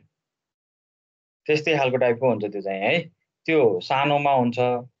सबैले? त्यस्तै खालको टाइपको हुन्छ त्यो चाहिँ है। त्यो सानोमा हुन्छ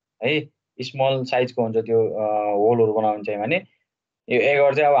है, स्मल साइजको हुन्छ त्यो होलहरू बनाउनु चाहिँ भने। यो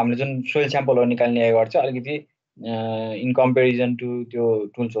एगर चाहिँ अब हामीले जुन सोइल स्याम्पलहरू निकाल्ने एगर चाहिँ अलिकति इन कम्पेरिजन टु त्यो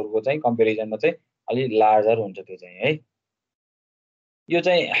टुल्सहरूको चाहिँ कम्पेरिजनमा चाहिँ अलिक लार्जर हुन्छ त्यो चाहिँ है। यो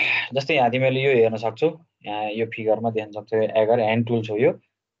चाहिँ जस्तै यहाँ तिमीहरूले यो हेर्न सक्छौ, यहाँ यो फिगरमा देख्न सक्छौ, एगर ह्यान्ड टुल्स हो यो।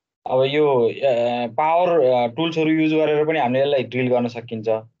 अब यो पावर टुल्सहरू युज गरेर पनि हामीले यसलाई ड्रिल गर्न सकिन्छ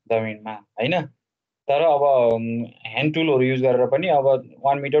जमिनमा होइन। तर अब ह्यान्ड टुलहरू युज गरेर पनि अब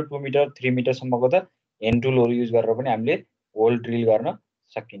 1 मिटर 2 मिटर 3 मिटरसम्मको त ह्यान्ड टुलहरू युज गरेर पनि हामीले होल ड्रिल गर्न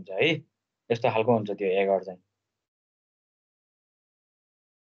सकिन्छ है। यस्तो खालको हुन्छ त्यो एगर चाहिँ।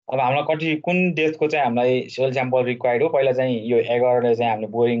 अब हामीलाई कुन डेप्थको चाहिँ हामीलाई सोइल स्याम्पल रिक्वायर्ड हो, पहिला चाहिँ यो एगरले चाहिँ हामीले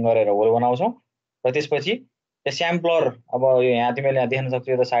बोरिङ गरेर होल बनाउँछौँ र त्यसपछि त्यो स्याम्पलर, अब यो यहाँ तिमीले यहाँ देख्न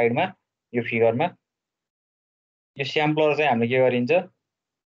सक्छौ यो साइडमा यो फिगरमा, यो स्याम्पलर चाहिँ हामीले के गरिन्छ,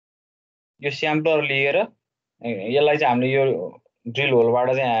 यो स्याम्पलर लिएर यसलाई चाहिँ हामीले यो ड्रिल होलबाट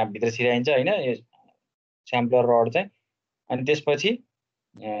चाहिँ भित्र छिराइन्छ होइन, यो स्याम्पलर रड चाहिँ। अनि त्यसपछि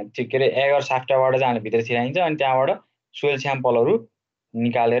के अरे एगर साफ्टाबाट चाहिँ हामीले भित्र छिराइन्छ अनि त्यहाँबाट सोइल स्याम्पलहरू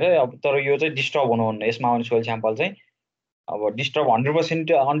निकालेर, अब तर यो चाहिँ डिस्टर्ब हुनुहुन्न यसमा आउने सोइल स्याम्पल चाहिँ। अब डिस्टर्ब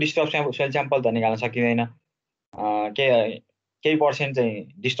 100% अनडिस्टर्ब सोइल स्याम्पल त निकाल्न सकिँदैन, केही पर्सेन्ट चाहिँ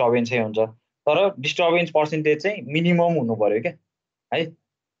डिस्टर्बेन्सै हुन्छ। तर डिस्टर्बेन्स पर्सेन्टेज चाहिँ मिनिमम हुनु पर्यो क्या है।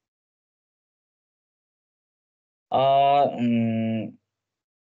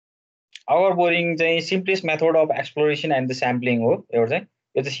 अवर बोरिङ चाहिँ simplest method of exploration and the sampling हो एउटा चाहिँ।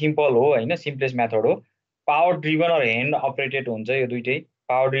 यो चाहिँ सिम्पल हो होइन, सिम्पलेस्ट मेथड हो। पावर ड्रिभन र ह्यान्ड अपरेटेड हुन्छ यो दुइटै।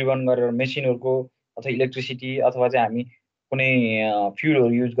 पावर ड्रिभन गरेर मेसिनहरूको अथवा इलेक्ट्रिसिटी अथवा चाहिँ हामी कुनै फ्युलहरू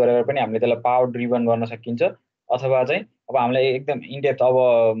युज गरेर पनि हामीले त्यसलाई पावर ड्रिभन गर्न सकिन्छ। अथवा चाहिँ अब हामीलाई एकदम इनडेप्थ, अब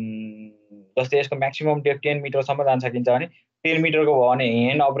जस्तै यसको म्याक्सिमम डेप्थ 10 मिटरसम्म जान सकिन्छ भने 10 मिटरको भयो भने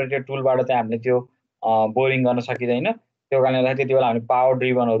ह्यान्ड अपरेटेड टुलबाट चाहिँ हामीले त्यो बोरिङ गर्न सकिँदैन। त्यो कारणले त्यति बेला हामीले पावर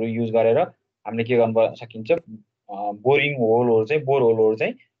ड्रिभनहरू युज गरेर हामीले के गर्न सकिन्छ, बोरिङ होलहरू चाहिँ बोर होलहरू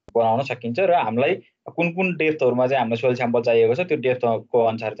चाहिँ बनाउन सकिन्छ। र हामीलाई कुन डेप्थहरूमा चाहिँ हामीलाई सोइल स्याम्पल चाहिएको छ त्यो डेप्थको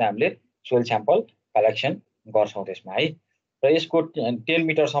अनुसार चाहिँ हामीले सोइल स्याम्पल कलेक्सन गर्छौँ त्यसमा है। र यसको 10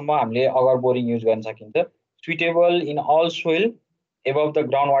 मिटरसम्म हामीले अगर बोरिङ युज गर्न सकिन्छ। Suitable in all soil above the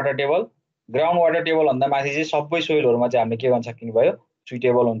ground water table. Ground water टेबलभन्दा माथि चाहिँ सबै सोइलहरूमा चाहिँ हामीले के गर्न सकिने भयो,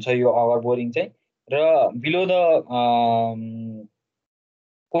 सुइटेबल हुन्छ यो अगर बोरिङ चाहिँ। र बिलो द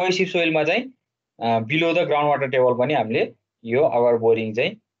कोहेसिभ सोइलमा चाहिँ below the ground water table पनि हामीले यो अगर बोरिङ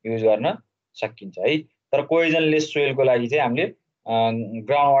चाहिँ युज गर्न सकिन्छ है। तर कोइजनलेस सोइलको लागि चाहिँ हामीले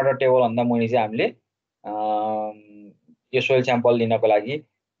ग्राउन्ड वाटर टेबलभन्दा मुनि चाहिँ हामीले यो सोइल स्याम्पल लिनको लागि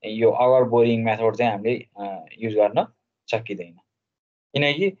यो अगर बोरिङ मेथड चाहिँ हामीले युज गर्न सकिँदैन।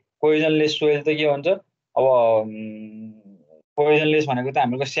 किनकि कोइजनलेस सोइल त के हुन्छ, अब कोइजनलेस भनेको त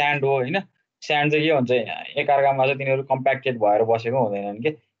हाम्रो स्यान्ड हो होइन। स्यान्ड चाहिँ के हुन्छ, एकअर्कामा चाहिँ तिनीहरू कम्प्याक्टेड भएर बसेको हुँदैनन् कि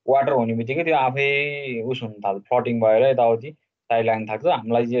वाटर हुने बित्तिकै त्यो आफै उस हुन थाल्छ, फ्लटिङ भएर यताउति साइड लाग्न थाल्छ।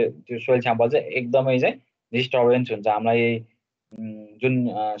 हामीलाई त्यो सोइल स्याम्पल चाहिँ एकदमै चाहिँ डिस्टर्बेन्स हुन्छ। हामीलाई जुन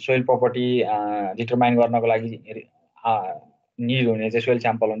सोइल प्रपर्टी डिटरमाइन गर्नको लागि निड हुने चाहिँ सोइल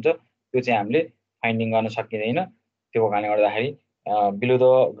स्याम्पल हुन्छ त्यो चाहिँ हामीले फाइन्डिङ गर्न सकिँदैन। त्यो कारणले गर्दाखेरि below the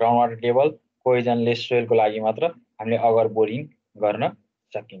ground water table कोइजनलेस सोइलको लागि मात्र हामीले अगर बोरिङ गर्न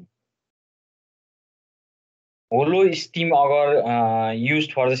सकिन्छ। होलो स्टिम अगर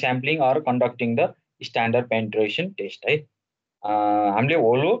use for the sampling or conducting the standard penetration test है। हामीले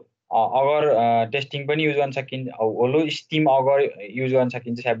होलो अगर टेस्टिङ पनि युज गर्न सकिन्छ, होलो स्टिम अगर युज गर्न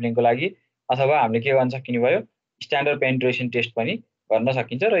सकिन्छ स्याम्पलिङको लागि, अथवा हामीले के गर्न सकिने भयो, स्ट्यान्डर्ड पेनिट्रेसन टेस्ट पनि गर्न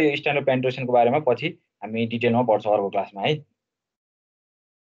सकिन्छ। र यो स्ट्यान्डर्ड पेनिट्रेसनको बारेमा पछि हामी डिटेलमा पढ्छौँ अर्को क्लासमा है।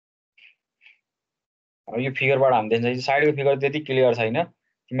 अब यो फिगरबाट हामी देख्छ, साइडको फिगर त्यति क्लियर छैन,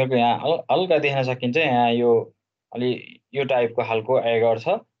 तिमीहरूको यहाँ हल्का देख्न सकिन्छ। यहाँ यो अलि यो टाइपको खालको एगर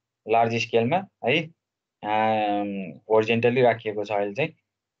छ लार्ज स्केलमा है, होरिजेन्टली राखिएको छ अहिले चाहिँ।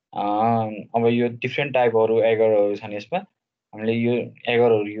 अब यो डिफ्रेन्ट टाइपहरू एगरहरू छन् यसमा। हामीले यो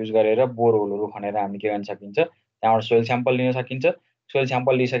एगरहरू युज गरेर बोर होलहरू खनेर हामीले के गर्न सकिन्छ, त्यहाँबाट सोइल स्याम्पल लिन सकिन्छ। सोइल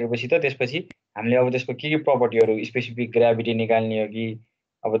स्याम्पल लिइसकेपछि त त्यसपछि हामीले अब त्यसको के प्रपर्टीहरू, स्पेसिफिक ग्राभिटी निकाल्ने हो कि,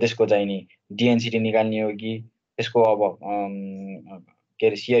 अब त्यसको चाहिँ नि डिएनसिटी निकाल्ने हो कि, त्यसको अब के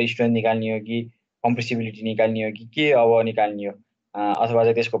अरे सियर स्ट्रेन्थ निकाल्ने हो कि, कम्प्रेसिबिलिटी निकाल्ने हो कि के अब निकाल्ने हो, अथवा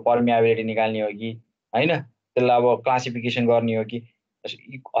चाहिँ त्यसको पर्मियाबिलिटी निकाल्ने हो कि होइन, त्यसलाई अब क्लासिफिकेसन गर्ने हो कि,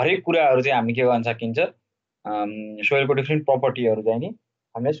 हरेक कुराहरू चाहिँ हामी के गर्न सकिन्छ, सोइलको डिफ्रेन्ट प्रपर्टीहरू चाहिँ नि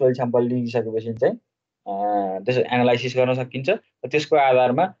हामीले सोइल स्याम्पल लिइसकेपछि चाहिँ त्यसो एनालाइसिस गर्न सकिन्छ। र त्यसको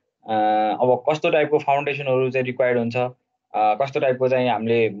आधारमा अब कस्तो टाइपको फाउन्डेसनहरू चाहिँ रिक्वायर्ड हुन्छ, कस्तो टाइपको चाहिँ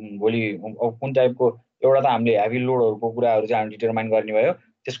हामीले भोलि कुन टाइपको, एउटा त हामीले हेभी लोडहरूको कुराहरू चाहिँ हामीले डिटरमाइन गर्ने भयो।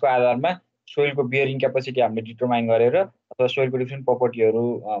 त्यसको आधारमा सोइलको बियरिङ क्यापेसिटी हामीले डिटरमाइन गरेर अथवा सोइलको डिफ्रेन्ट प्रपर्टीहरू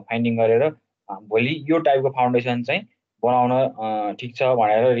फाइन्डिङ गरेर भोलि यो टाइपको फाउन्डेसन चाहिँ बनाउन ठिक छ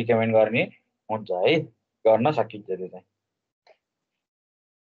भनेर रिकमेन्ड गर्ने हुन्छ है, गर्न सकिन्छ त्यो चाहिँ।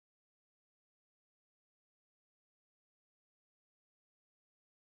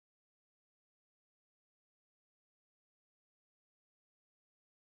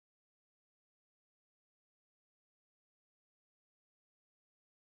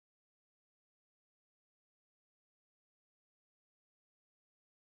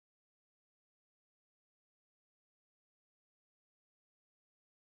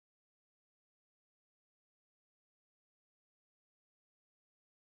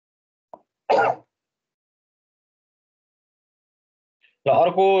 ल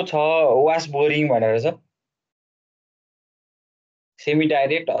अर्को छ वास बोरिङ भनेर छ। सेमी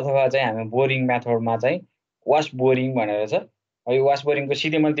डाइरेक्ट अथवा चाहिँ हामी बोरिङ मेथडमा चाहिँ वास बोरिङ भनेर छ। यो वास बोरिङको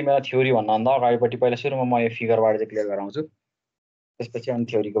सिधै मैले तिमीलाई थ्योरी भन्नुभन्दा अगाडिपट्टि पहिला सुरुमा म यो फिगरबाट चाहिँ क्लियर गराउँछु, त्यसपछि अनि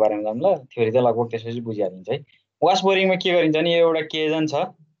थ्योरीको बारेमा जाऊँ। ल थ्योरी त लगभग त्यसपछि बुझिहालिन्छ है। वास बोरिङमा के गरिन्छ भने यो एउटा केजन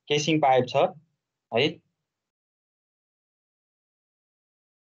छ, केसिङ पाइप छ है।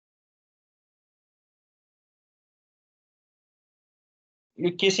 यो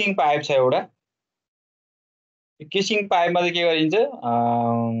केसिङ पाइप छ एउटा। केसिङ पाइपमा चाहिँ के गरिन्छ,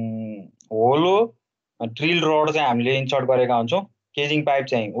 होलो ड्रिल रड चाहिँ हामीले इन्सर्ट गरेका हुन्छौँ। केजिङ पाइप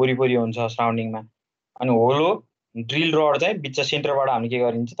चाहिँ वरिपरि हुन्छ सराउन्डिङमा, अनि होलो ड्रिल रड चाहिँ बिच सेन्टरबाट हामीले के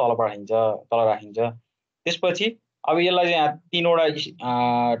गरिन्छ, तल राखिन्छ। त्यसपछि अब यसलाई चाहिँ यहाँ तीनवटा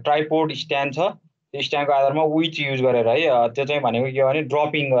ट्राइपोड स्ट्यान्ड छ। त्यो स्ट्यान्डको आधारमा विच युज गरेर है, त्यो चाहिँ भनेको के भने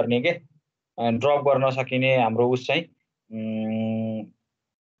ड्रपिङ गर्ने के, ड्रप गर्न सकिने हाम्रो उस चाहिँ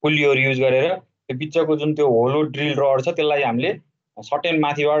पुल्लीहरू युज गरेर त्यो बिचको जुन त्यो होलो ड्रिल रड छ त्यसलाई हामीले सर्टेन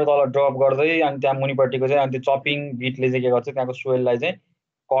माथिबाट तल ड्रप गर्दै अनि त्यहाँ मुनिपट्टिको चाहिँ अनि त्यो चपिङ बिटले चाहिँ के गर्छ, त्यहाँको सोइललाई चाहिँ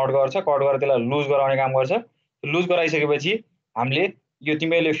कट गर्छ, कट गरेर त्यसलाई लुज गराउने काम गर्छ। लुज गराइसकेपछि हामीले यो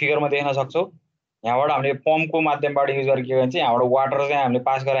तिमीले फिगरमा देख्न सक्छौ, यहाँबाट हामीले पम्पको माध्यमबाट युज गरेर के भन्छ, यहाँबाट वाटर चाहिँ हामीले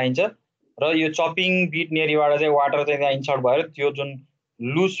पास गराइन्छ र यो चपिङ बिट नेरीबाट चाहिँ वाटर चाहिँ त्यहाँ इन्सर्ट भएर त्यो जुन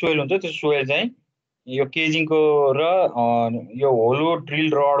लुज सोइल हुन्छ त्यो सोइल चाहिँ यो केजिङको र यो होलो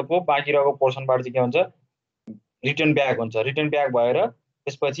ड्रिल रडको बाँकी रहेको पोर्सनबाट चाहिँ के हुन्छ, रिटर्न ब्याक हुन्छ। रिटर्न ब्याक भएर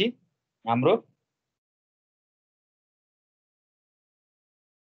त्यसपछि हाम्रो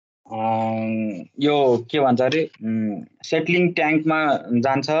यो के भन्छ अरे सेटलिङ ट्याङ्कमा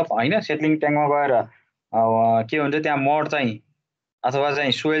जान्छ होइन। सेटलिङ ट्याङ्कमा गएर के हुन्छ त्यहाँ मड चाहिँ अथवा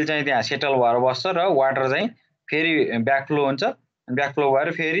चाहिँ सोइल चाहिँ त्यहाँ सेटल भएर बस्छ र वाटर चाहिँ फेरि ब्याकफ्लो हुन्छ। ब्याकफ्लो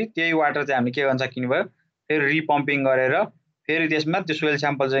भएर फेरि त्यही वाटर चाहिँ हामीले के गर्न सकिने भयो, फेरि रिपम्पिङ गरेर फेरि त्यसमा त्यो सोइल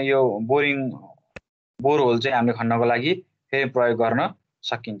स्याम्पल चाहिँ यो बोरहोल चाहिँ हामीले खन्नको लागि फेरि प्रयोग गर्न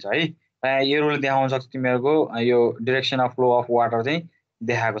सकिन्छ है। एरोले देखाउन सक्छ तिमीहरूको यो direction of flow of water चाहिँ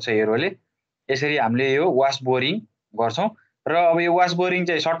देखाएको छ एरोले। यसरी हामीले यो वास बोरिङ गर्छौँ र अब यो वास बोरिङ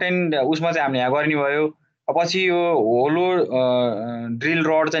चाहिँ सर्ट एन्ड उसमा चाहिँ हामीले यहाँ गर्ने भयो। पछि यो होलो ड्रिल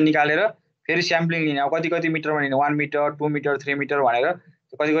रड चाहिँ निकालेर फेरि स्याम्पलिङ लिने। अब कति मिटरमा लिने, 1 मिटर 2 मिटर 3 मिटर भनेर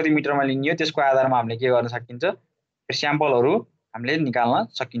कति मिटरमा लिने हो, त्यसको आधारमा हामीले के गर्न सकिन्छ, स्याम्पलहरू हामीले निकाल्न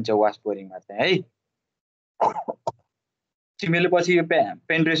सकिन्छ वास बोरिङमा चाहिँ है। तिमीले पछि यो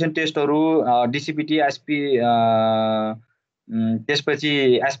पेनिट्रेसन टेस्टहरू डिसिपिटी एसपी त्यसपछि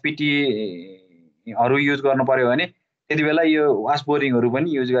एसपिटीहरू युज गर्नु पर्यो भने त्यति बेला यो वास बोरिङहरू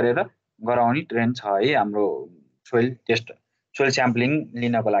पनि युज गरेर गराउने ट्रेन्ड छ है हाम्रो सोइल टेस्ट, सोइल स्याम्पलिङ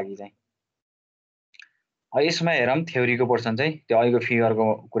लिनको लागि चाहिँ। यसमा हेरौँ थ्योरीको पोर्सन चाहिँ त्यो अहिलेको फिगरको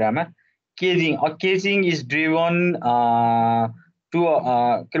कुरामा। केजिङ is driven to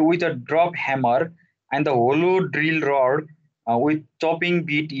with a drop hammer and the hollow drill rod with chopping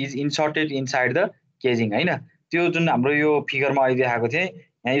beet is inserted inside the केजिङ होइन। त्यो जुन हाम्रो यो फिगरमा अहिले देखाएको थिएँ,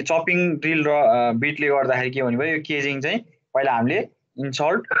 यहाँ यो चपिङ ड्रिल र बिटले गर्दाखेरि के भन्ने भयो, यो केजिङ चाहिँ पहिला हामीले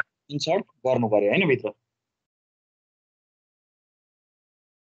इन्सर्ट गर्नु पर्यो होइन भित्र।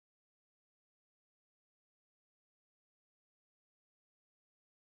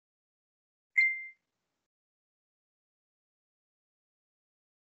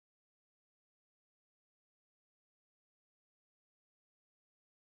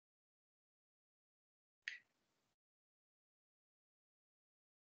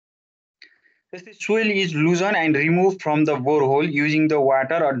 त्यस्तै soil is लुजन and remove from the borehole using the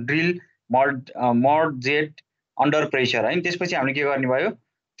water or drill mud jet under pressure होइन। त्यसपछि हामीले के गर्ने भयो,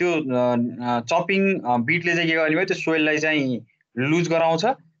 त्यो चपिङ बिटले चाहिँ के गर्ने भयो, त्यो सोइललाई चाहिँ लुज गराउँछ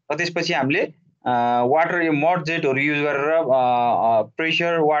र त्यसपछि हामीले वाटर यो मड जेटहरू युज गरेर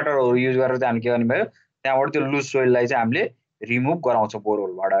प्रेसर वाटरहरू युज गरेर चाहिँ हामीले के गर्ने भयो, त्यहाँबाट त्यो लुज सोइललाई चाहिँ हामीले रिमुभ गराउँछौँ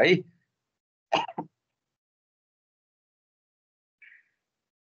बोरहोलबाट है।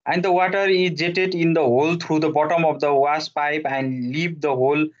 And the water is jetted in the hole through the bottom of the wash pipe and leave the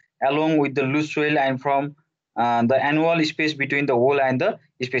hole along with the loose soil and from the annual space between the hole and the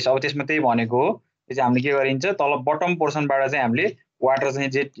space. अब त्यसमा त्यही भनेको हो, त्यो चाहिँ हामीले के गरिन्छ, तल बटम पोर्सनबाट चाहिँ हामीले वाटर चाहिँ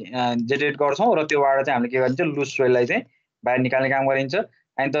जेटेड गर्छौँ र त्योबाट चाहिँ हामीले के गरिन्छ, लुज सोइललाई चाहिँ बाहिर निकाल्ने काम गरिन्छ।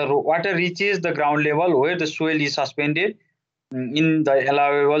 And the water reaches the ground level where the soil is suspended in the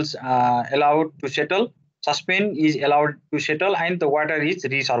allowed to settle. Suspend is allowed to settle and the water is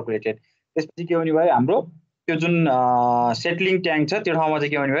recirculated. त्यसपछि के हुने भयो, हाम्रो त्यो जुन सेटलिङ ट्याङ्क छ त्यो ठाउँमा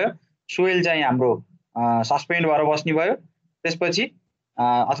चाहिँ के हुने भयो, सोइल चाहिँ हाम्रो सस्पेन्ड भएर बस्ने भयो, त्यसपछि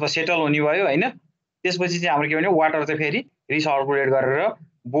अथवा सेटल हुने भयो होइन। त्यसपछि चाहिँ हाम्रो के भन्यो, वाटर चाहिँ फेरि रिसर्कुलेट गरेर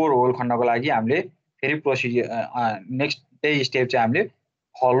बोर होल खन्नको लागि हामीले फेरि प्रोसिजर नेक्स्ट त्यही स्टेप चाहिँ हामीले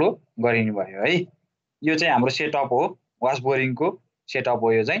फलो गरिने भयो है। यो चाहिँ हाम्रो सेटअप हो, वास बोरिङको सेटअप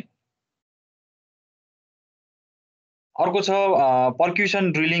हो यो चाहिँ। अर्को छ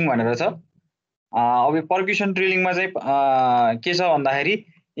पर्क्युसन ड्रिलिङ भनेर छ। अब यो पर्क्युसन ड्रिलिङमा चाहिँ के छ भन्दाखेरि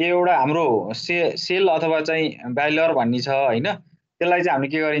यो एउटा हाम्रो सेल अथवा चाहिँ बाइलर भन्ने छ होइन। त्यसलाई चाहिँ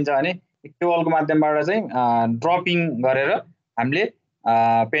हामीले के गरिन्छ भने केबलको माध्यमबाट चाहिँ ड्रपिङ गरेर हामीले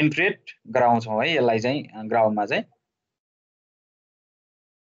पेनिट्रेट गराउँछौँ है यसलाई चाहिँ ग्राउन्डमा चाहिँ।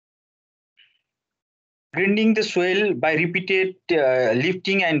 grinding the soil by repeated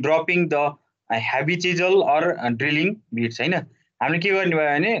lifting and dropping the heavy chisel or drilling bits हैन। हामीले के गर्ने भयो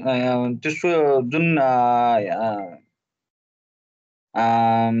भने त्यो जुन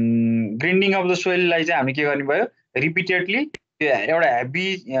ग्राइन्डिङ अफ द सोइललाई चाहिँ हामीले के गर्ने भयो, रिपिटेडली त्यो एउटा हेभी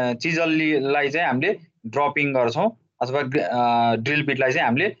चिजललाई चाहिँ हामीले ड्रपिङ गर्छौँ अथवा ड्रिल बिटलाई चाहिँ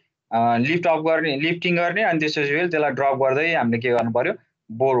हामीले लिफ्टिङ गर्ने अनि त्यसपछि त्यसलाई ड्रप गर्दै हामीले के गर्नु पर्यो,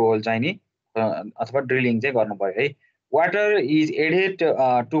 बोर होल चाहिँ नि अथवा ड्रिलिङ चाहिँ गर्नु पर्यो है। Water is added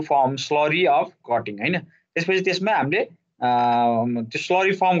to form slurry of cutting होइन। त्यसपछि त्यसमा हामीले त्यो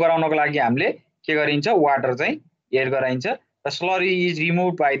स्लरी फर्म गराउनको लागि हामीले के गरिन्छ, वाटर चाहिँ एड गराइन्छ र slurry is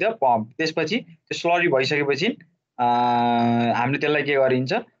remove by the pump. त्यसपछि त्यो स्लरी भइसकेपछि हामीले त्यसलाई के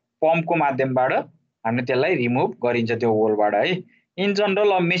गरिन्छ, पम्पको माध्यमबाट हामीले त्यसलाई रिमुभ गरिन्छ त्यो होलबाट है। In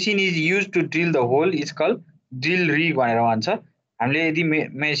general a machine is use to drill the whole is call drill rig भनेर भन्छ। हामीले यदि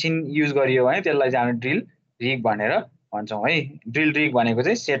मेसिन युज गरियो भने त्यसलाई चाहिँ हामी ड्रिल रिग भनेर भन्छौँ है। ड्रिल रिग भनेको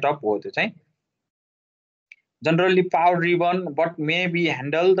चाहिँ सेटअप हो त्यो चाहिँ। Generally power driven but may be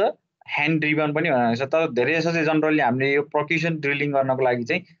handle the hand driven पनि भनेको छ। तर धेरै जस्तो चाहिँ जनरली हामीले यो पर्क्युसन ड्रिलिङ गर्नको लागि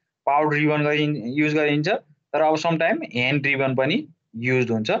चाहिँ पावर ड्रिभन युज गरिन्छ, तर अब समटाइम ह्यान्ड ड्रिभन पनि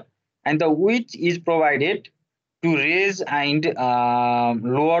युज हुन्छ। And the which is provided to raise and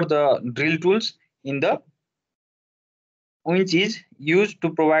lower the drill tools in the which is used to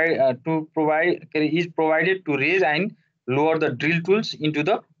is provided to raise and lower the drill tools into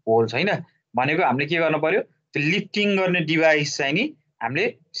the holes हैन। भनेको हामीले के गर्न पर्यो, त्यो lifting गर्ने device चाहिँ नि हामीले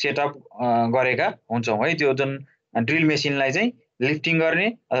सेटअप गरेका हुन्छौँ है। त्यो जुन ड्रिल मेसिनलाई चाहिँ लिफ्टिङ गर्ने,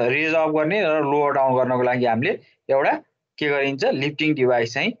 रेज अप गर्ने र लोवर डाउन गर्नको लागि हामीले एउटा के गरिन्छ, लिफ्टिङ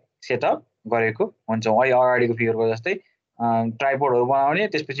डिभाइस चाहिँ सेटअप गरेको हुन्छौँ। अहिले अगाडिको फिगरको जस्तै ट्राइपोडहरू बनाउने,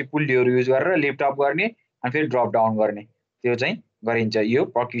 त्यसपछि पुल्लीहरू युज गरेर लिफ्ट अप गर्ने अनि फेरि ड्रप डाउन गर्ने, त्यो चाहिँ गरिन्छ यो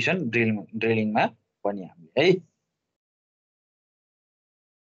पर्क्युसन ड्रिलिङमा पनि हामीले है।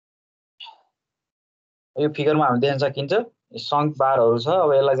 यो फिगरमा हामीले देख्न सकिन्छ सङ्क बारहरू छ।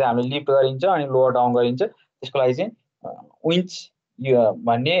 अब यसलाई चाहिँ हामीले लिफ्ट गरिन्छ अनि लोवर डाउन गरिन्छ। त्यसको लागि चाहिँ विन्च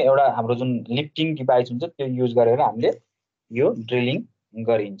भन्ने एउटा हाम्रो जुन लिफ्टिङ डिभाइस हुन्छ त्यो युज गरेर हामीले यो ड्रिलिङ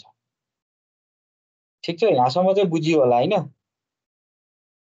गरिन्छ। ठिक छ, यहाँसम्म चाहिँ बुझियो होला होइन।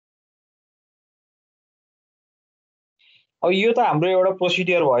 अब यो त हाम्रो एउटा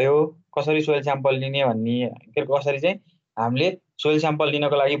प्रोसिडियर भयो, कसरी सोइल स्याम्पल लिने भन्ने, कसरी चाहिँ हामीले सोइल स्याम्पल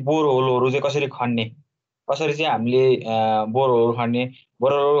लिनको लागि बोरहोलहरू चाहिँ कसरी खन्ने, कसरी चाहिँ हामीले बोरहोल खन्ने,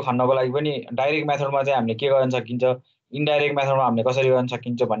 बोरहोल खन्नको लागि पनि डाइरेक्ट मेथडमा चाहिँ हामीले के गर्न सकिन्छ, इन्डाइरेक्ट मेथडमा हामीले कसरी गर्न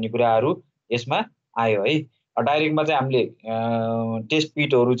सकिन्छ भन्ने कुराहरू यसमा आयो है। डाइरेक्टमा चाहिँ हामीले टेस्ट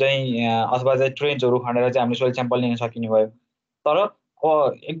पिटहरू चाहिँ अथवा चाहिँ ट्रेन्चहरू खनेर चाहिँ हामीले सोइल स्याम्पल लिन सकिने भयो। तर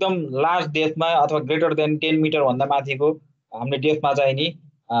एकदम लार्ज डेप्थमा अथवा ग्रेटर देन 10 मिटरभन्दा माथिको हामीले डेप्थमा चाहिँ नि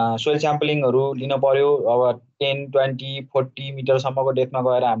सोइल स्याम्पलिङहरू लिन पर्यो। अब 10, 20, 40 मिटरसम्मको डेप्थमा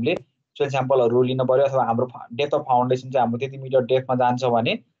गएर हामीले सोइल स्याम्पलहरू लिन पर्यो, अथवा हाम्रो डेप्थ अफ फाउन्डेसन चाहिँ हाम्रो त्यति मिटर डेप्थमा जान्छ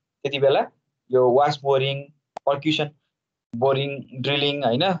भने त्यति बेला यो वास बोरिङ, पर्क्युसन बोरिङ, ड्रिलिङ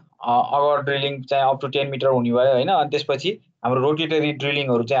होइन, अगर ड्रिलिङ चाहिँ अप टु 10 मिटर हुने भयो होइन। अनि त्यसपछि हाम्रो रोटेटरी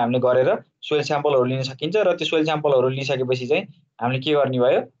ड्रिलिङहरू चाहिँ हामीले गरेर सोइल स्याम्पलहरू लिन सकिन्छ। र त्यो सोइल स्याम्पलहरू लिइसकेपछि चाहिँ हामीले के गर्ने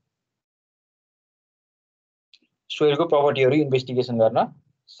भयो, सोइलको प्रपर्टीहरू इन्भेस्टिगेसन गर्न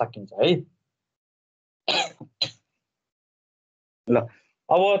सकिन्छ है। ल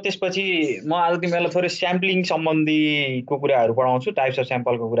अब त्यसपछि म आज तिमीहरूलाई थोरै स्याम्पलिङ सम्बन्धीको कुराहरू पढाउँछु, टाइप्स अफ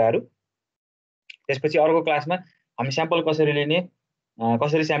स्याम्पलको कुराहरू। त्यसपछि अर्को क्लासमा हामी स्याम्पल कसरी लिने,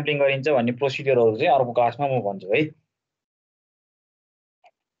 कसरी स्याम्पलिङ गरिन्छ भन्ने प्रोसिडियरहरू चाहिँ अर्को क्लासमा म भन्छु है।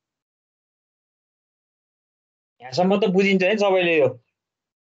 यहाँसम्म त बुझिन्छ है सबैले? यो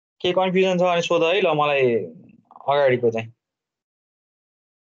के कन्फ्युजन छ भने सोध है ल मलाई अगाडिको चाहिँ।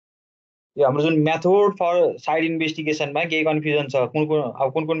 यो हाम्रो जुन मेथड फर साइड इन्भेस्टिगेसनमा केही कन्फ्युजन छ,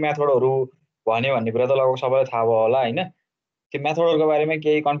 कुन कुन मेथडहरू भन्यो भन्ने कुरा त लगभग सबैलाई थाहा भयो होला होइन। त्यो मेथडहरूको बारेमा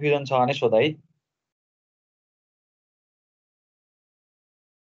केही कन्फ्युजन छ भने सोध है।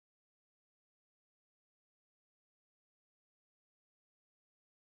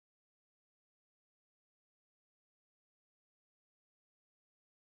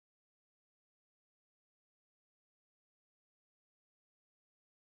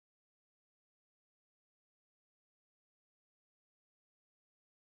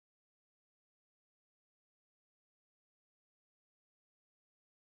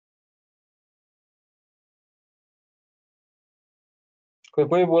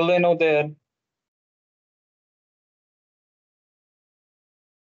 कोही बोल्दैनौ त यार।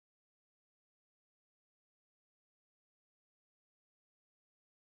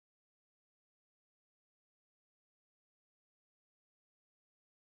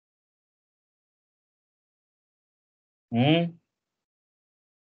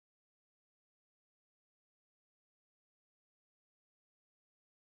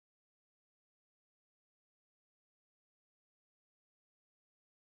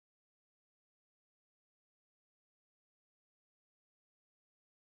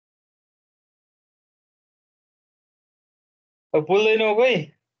 बोल्दैनौ कोही?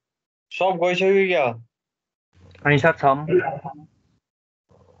 सब गइसक्यो क्या? अनि सर छम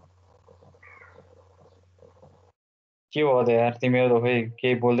के भयो त यार, तिमीहरू त खोइ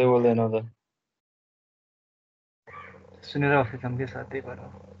केही बोल्दैनौ त। सुनेर बसेछौँ के सर, त्यही भएर।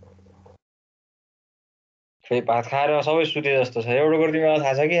 खोइ भात खाएर सबै सुते जस्तो छ। एउटा कुरो तिमीलाई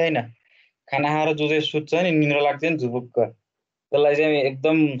थाहा छ कि होइन, खाना खाएर जो चाहिँ सुत्छ नि, निन्द्रा लाग्छ नि झुपुक्क, त्यसलाई चाहिँ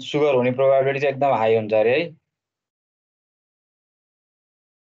एकदम सुगर हुने प्रोभाबिलिटी चाहिँ एकदम हाई हुन्छ अरे है।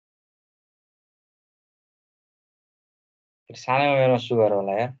 सानो उमेरमा सुगर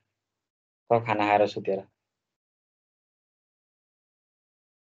होला यार, सब खाना खाएर सुतेर।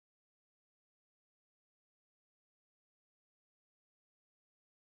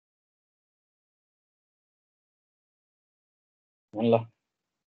 ल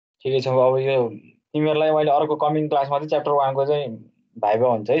ठिकै छ। अब यो तिमीहरूलाई मैले अर्को कमिङ क्लासमा चाहिँ च्याप्टर 1 को चाहिँ भाइभा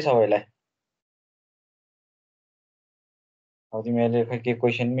हुन्छ है सबैलाई। अब तिमीहरूले खै के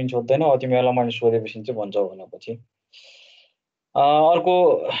क्वेसन पनि सोध्दैनौ, अब तिमीहरूलाई मैले सोधेपछि चाहिँ भन्छौ होला पछि। अर्को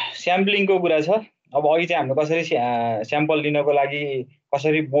स्याम्पलिङको कुरा छ। अब अघि चाहिँ हामीले कसरी स्याम्पल लिनको लागि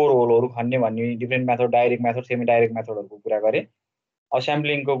कसरी बोर होलहरू खन्ने भन्ने different method, direct method, semi direct मेथडहरूको कुरा गरेँ। अब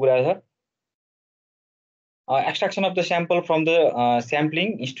स्याम्पलिङको कुरा छ। Extraction of the sample from the sampling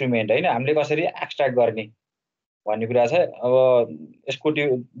instrument होइन, हामीले कसरी एक्सट्र्याक्ट गर्ने भन्ने कुरा छ। अब यसको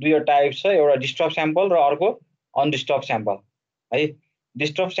दुईवटा टाइप छ, एउटा डिस्टर्ब स्याम्पल र अर्को अनडिस्टर्ब स्याम्पल है।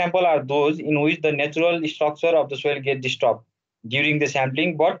 Disturb sample are those in which the natural structure of the soil get disturb during the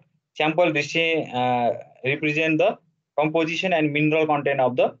sampling but sample represent the composition and mineral content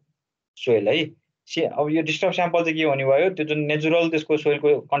of the soil है। अब यो disturb sample चाहिँ के हुने भयो, त्यो जुन नेचुरल त्यसको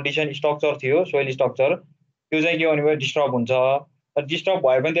सोइलको कन्डिसन स्ट्रक्चर थियो, सोइल स्ट्रक्चर, त्यो चाहिँ के हुने भयो, डिस्टर्ब हुन्छ। र डिस्टर्ब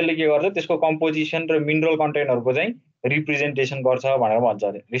भयो भने त्यसले के गर्छ, त्यसको कम्पोजिसन र मिनरल कन्टेन्टहरूको चाहिँ रिप्रेजेन्टेसन गर्छ भनेर भन्छ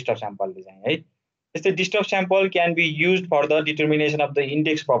अरे डिस्टर्ब स्याम्पलले चाहिँ है। त्यस्तै disturb sample can be use for the determination of the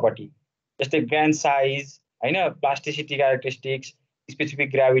index property, जस्तै ग्रान साइज होइन, प्लास्टिसिटी क्यारेक्टरिस्टिक्स, स्पेसिफिक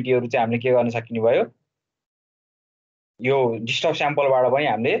ग्राभिटीहरू चाहिँ हामीले के गर्न सकिने भयो, यो डिस्टर्ब स्याम्पलबाट पनि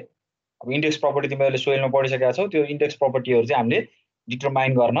हामीले अब इन्डेक्स प्रपर्टी तिमीहरूले सोइलमा पढिसकेका छौ, त्यो इन्डेक्स प्रपर्टीहरू चाहिँ हामीले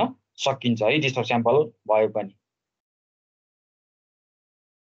डिटरमाइन गर्न सकिन्छ है डिस्टर्ब स्याम्पल भयो पनि।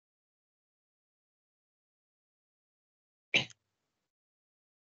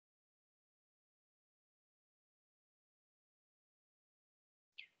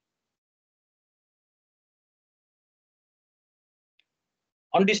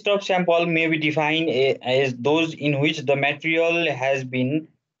 Undisturbed sample may be defined as those in which the material has been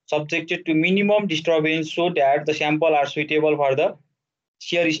subjected to minimum disturbance so that the sample are suitable for the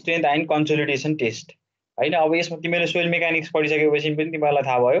shear strength and consolidation test होइन। अब यसमा तिमीले soil mechanics पढिसकेपछि पनि तिमीहरूलाई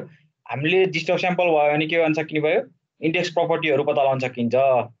थाहा भयो, हामीले डिस्टर्ब स्याम्पल भयो भने के गर्न सकिने भयो, इन्डेक्स प्रपर्टीहरू पत्ता लगाउन सकिन्छ,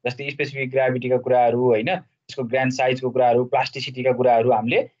 जस्तै स्पेसिफिक ग्राभिटीका कुराहरू होइन, त्यसको ग्रान्ड साइजको कुराहरू, प्लास्टिसिटीका कुराहरू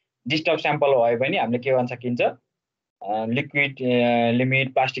हामीले डिस्टर्ब स्याम्पल भयो भने हामीले के गर्न सकिन्छ, लिक्विड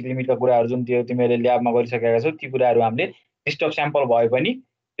लिमिट, प्लास्टिक लिमिटका कुराहरू जुन त्यो तिमीहरूले ल्याबमा गरिसकेका छौ, ती कुराहरू हामीले डिस्टर्ब स्याम्पल भयो भने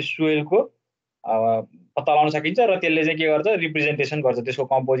त्यो सोइलको पत्ता लगाउन सकिन्छ र त्यसले चाहिँ के गर्छ, रिप्रेजेन्टेसन गर्छ, त्यसको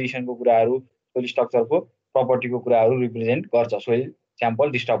कम्पोजिसनको कुराहरू, सोइल स्ट्रक्चरको प्रपर्टीको कुराहरू रिप्रेजेन्ट गर्छ सोइल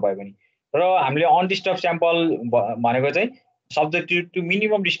स्याम्पल डिस्टर्ब भयो भने। र हामीले अनडिस्टर्ब स्याम्पल भनेको चाहिँ सब्जेक्टेड टु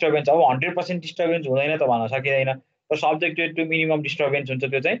मिनिमम डिस्टर्बेन्स, अब 100% डिस्टर्बेन्स हुँदैन त भन्न सकिँदैन, र सब्जेक्टेड टु मिनिमम डिस्टर्बेन्स हुन्छ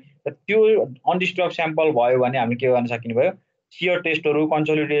त्यो चाहिँ। र त्यो अनडिस्टर्ब स्याम्पल भयो भने हामीले के गर्न सकिने भयो, सियर टेस्टहरू,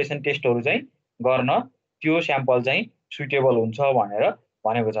 कन्सोलिडेसन टेस्टहरू चाहिँ गर्न त्यो स्याम्पल चाहिँ सुइटेबल हुन्छ भनेर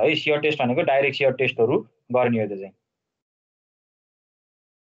भनेको छ है। सियर टेस्ट भनेको डाइरेक्ट सियर टेस्टहरू गर्ने हो त्यो चाहिँ।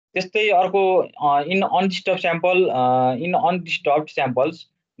 त्यस्तै अर्को in undisturbed samples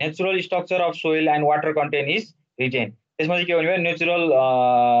natural structure of soil and water content is retain. त्यसमा चाहिँ के हुने भयो, नेचुरल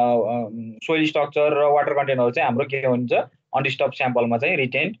सोइल स्ट्रक्चर र वाटर कन्टेन्टहरू चाहिँ हाम्रो के हुन्छ, अनडिस्टर्ब स्याम्पलमा चाहिँ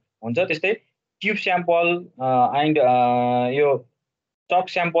रिटेन हुन्छ। त्यस्तै ट्युब स्याम्पल एन्ड यो चक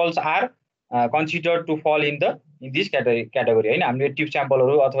स्याम्पल्स आर कन्सिडर्ड टु फल इन दिस क्याटेगोरी होइन। हामीले ट्युब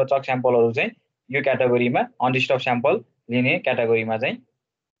स्याम्पलहरू अथवा चक स्याम्पलहरू चाहिँ यो क्याटेगोरीमा, अनडिस्टर्ब स्याम्पल लिने क्याटेगोरीमा चाहिँ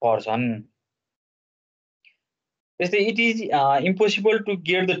पर्छन्। त्यस्तै it is impossible to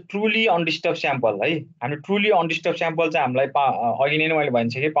get the truly undisturbed sample है। हामीले ट्रुली अनडिस्टर्ब स्याम्पल चाहिँ हामीलाई अघि नै मैले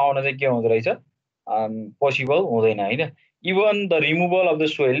भनिसकेँ, पाउन चाहिँ के हुँदो रहेछ, पोसिबल हुँदैन होइन। Even the removal of the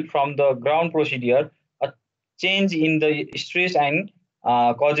soil from the ground procedure, a change in the stress and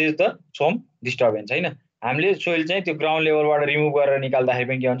causes the some disturbance होइन। हामीले सोइल चाहिँ त्यो ग्राउन्ड लेभलबाट रिमुभ गरेर निकाल्दाखेरि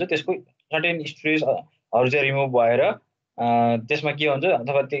पनि के हुन्छ, त्यसको सर्टेन स्ट्रेसहरू चाहिँ रिमुभ भएर त्यसमा के हुन्छ,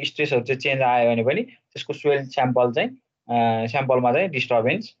 अथवा त्यो स्ट्रेसहरू चाहिँ चेन्ज आयो भने पनि त्यसको सोइल स्याम्पल चाहिँ स्याम्पलमा चाहिँ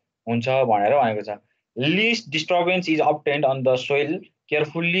डिस्टर्बेन्स हुन्छ भनेर भनेको छ। List disturbance is obtained on the soil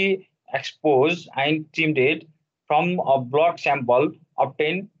carefully expose and ट्रिम्डेड from a blood sample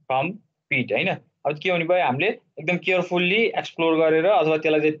obtain from पिट होइन। अब के हुने भयो, हामीले एकदम केयरफुल्ली एक्सप्लोर गरेर अथवा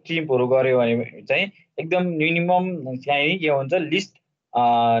त्यसलाई चाहिँ ट्रिमहरू गऱ्यो भने चाहिँ एकदम मिनिमम चाहिँ के हुन्छ, लिस्ट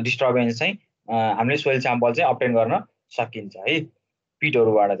डिस्टर्बेन्स चाहिँ हामीले सोइल स्याम्पल चाहिँ अब्टेन गर्न सकिन्छ है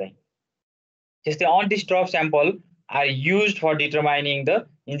पिटहरूबाट चाहिँ। त्यस्तै undisturbed sample are used for determining the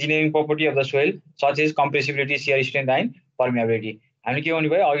engineering property of the soil such as compressibility, share strength and permeability. हामीले के हुने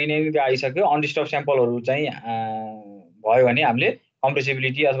भयो, अघि नै त्यो आइसक्यो, अनडिस्टर्ब स्याम्पलहरू चाहिँ भयो भने हामीले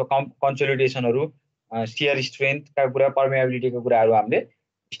कम्प्रेसिबिलिटी अथवा कन्सोलिडेसनहरू, सियर स्ट्रेन्थका कुरा, पर्मिएबिलिटीको कुराहरू हामीले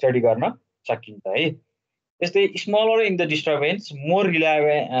स्टडी गर्न सकिन्छ है। त्यस्तै smaller in the disturbance more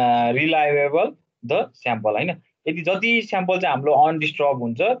reliable the sample होइन। यदि जति स्याम्पल चाहिँ हाम्रो अनडिस्टर्ब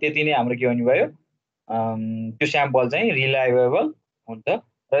हुन्छ त्यति नै हाम्रो के हुने भयो, त्यो स्याम्पल चाहिँ रिलायबल हुन्छ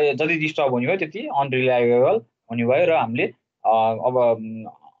र जति डिस्टर्ब हुने भयो त्यति अनरिलायबल हुने भयो र हामीले अब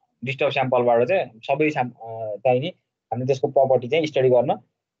डिस्टर्ब स्याम्पलबाट चाहिँ सबै चाहिँ नि हामीले त्यसको प्रपर्टी चाहिँ स्टडी गर्न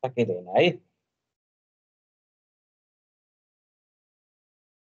सकिँदैन है।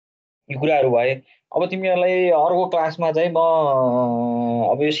 यी कुराहरू भए। अब तिमीहरूलाई अर्को क्लासमा चाहिँ म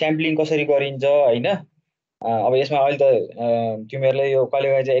अब यो स्याम्पलिङ कसरी गरिन्छ होइन, अब यसमा अहिले त तिमीहरूले यो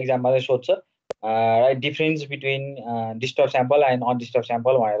कहिलेकाहीँ चाहिँ एक्जाममा चाहिँ सोध्छ right difference between disturb sample and undisturbed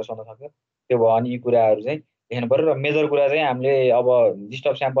sample भनेर सोध्न सक्छ। त्यो भयो भने यी कुराहरू चाहिँ लेख्नु पऱ्यो र मेजर कुरा चाहिँ हामीले अब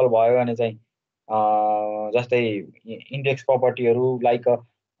डिस्टर्ब स्याम्पल भयो भने चाहिँ जस्तै इन्डेक्स प्रपर्टीहरू लाइक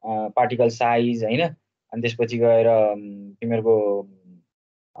पार्टिकल साइज होइन, अनि त्यसपछि गएर तिमीहरूको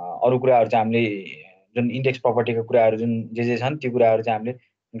अरू कुराहरू चाहिँ हामीले जुन इन्डेक्स प्रपर्टीको कुराहरू जुन जे छन् त्यो कुराहरू चाहिँ हामीले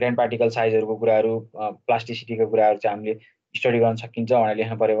ग्रान्ड पार्टिकल साइजहरूको कुराहरू प्लास्टिसिटीको कुराहरू चाहिँ हामीले स्टडी गर्न सकिन्छ भनेर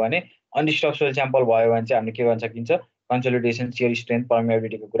लेख्नु पऱ्यो भने अनडिस्टर्ब सोइल स्याम्पल भयो भने चाहिँ हामीले के गर्न सकिन्छ कन्सोलिडेसन सियर स्ट्रेन्थ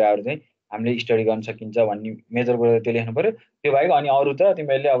पर्मिएबिलिटीको कुराहरू चाहिँ हामीले स्टडी गर्न सकिन्छ भन्ने मेजर कुरा त्यो लेख्नु पऱ्यो। त्यो बाहेक अनि अरू त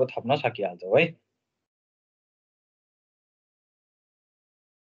तिमीहरूले अब थप्न सकिहाल्छौ है।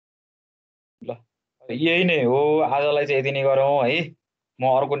 ल यही नै हो आजलाई चाहिँ यति नै गरौँ है। म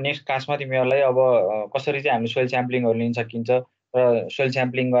अर्को नेक्स्ट क्लासमा तिमीहरूलाई अब कसरी चाहिँ हामी सोइल स्याम्पलिङहरू लिन सकिन्छ र सोइल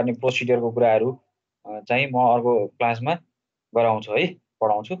स्याम्पलिङ गर्ने प्रोसिडियरको कुराहरू चाहिँ म अर्को क्लासमा गराउँछु है,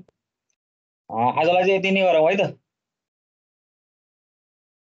 पढाउँछु। आजलाई चाहिँ यति नै गरौँ है त।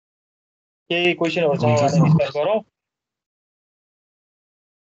 केही क्वेसनहरू छ भने डिस्कस गरौँ।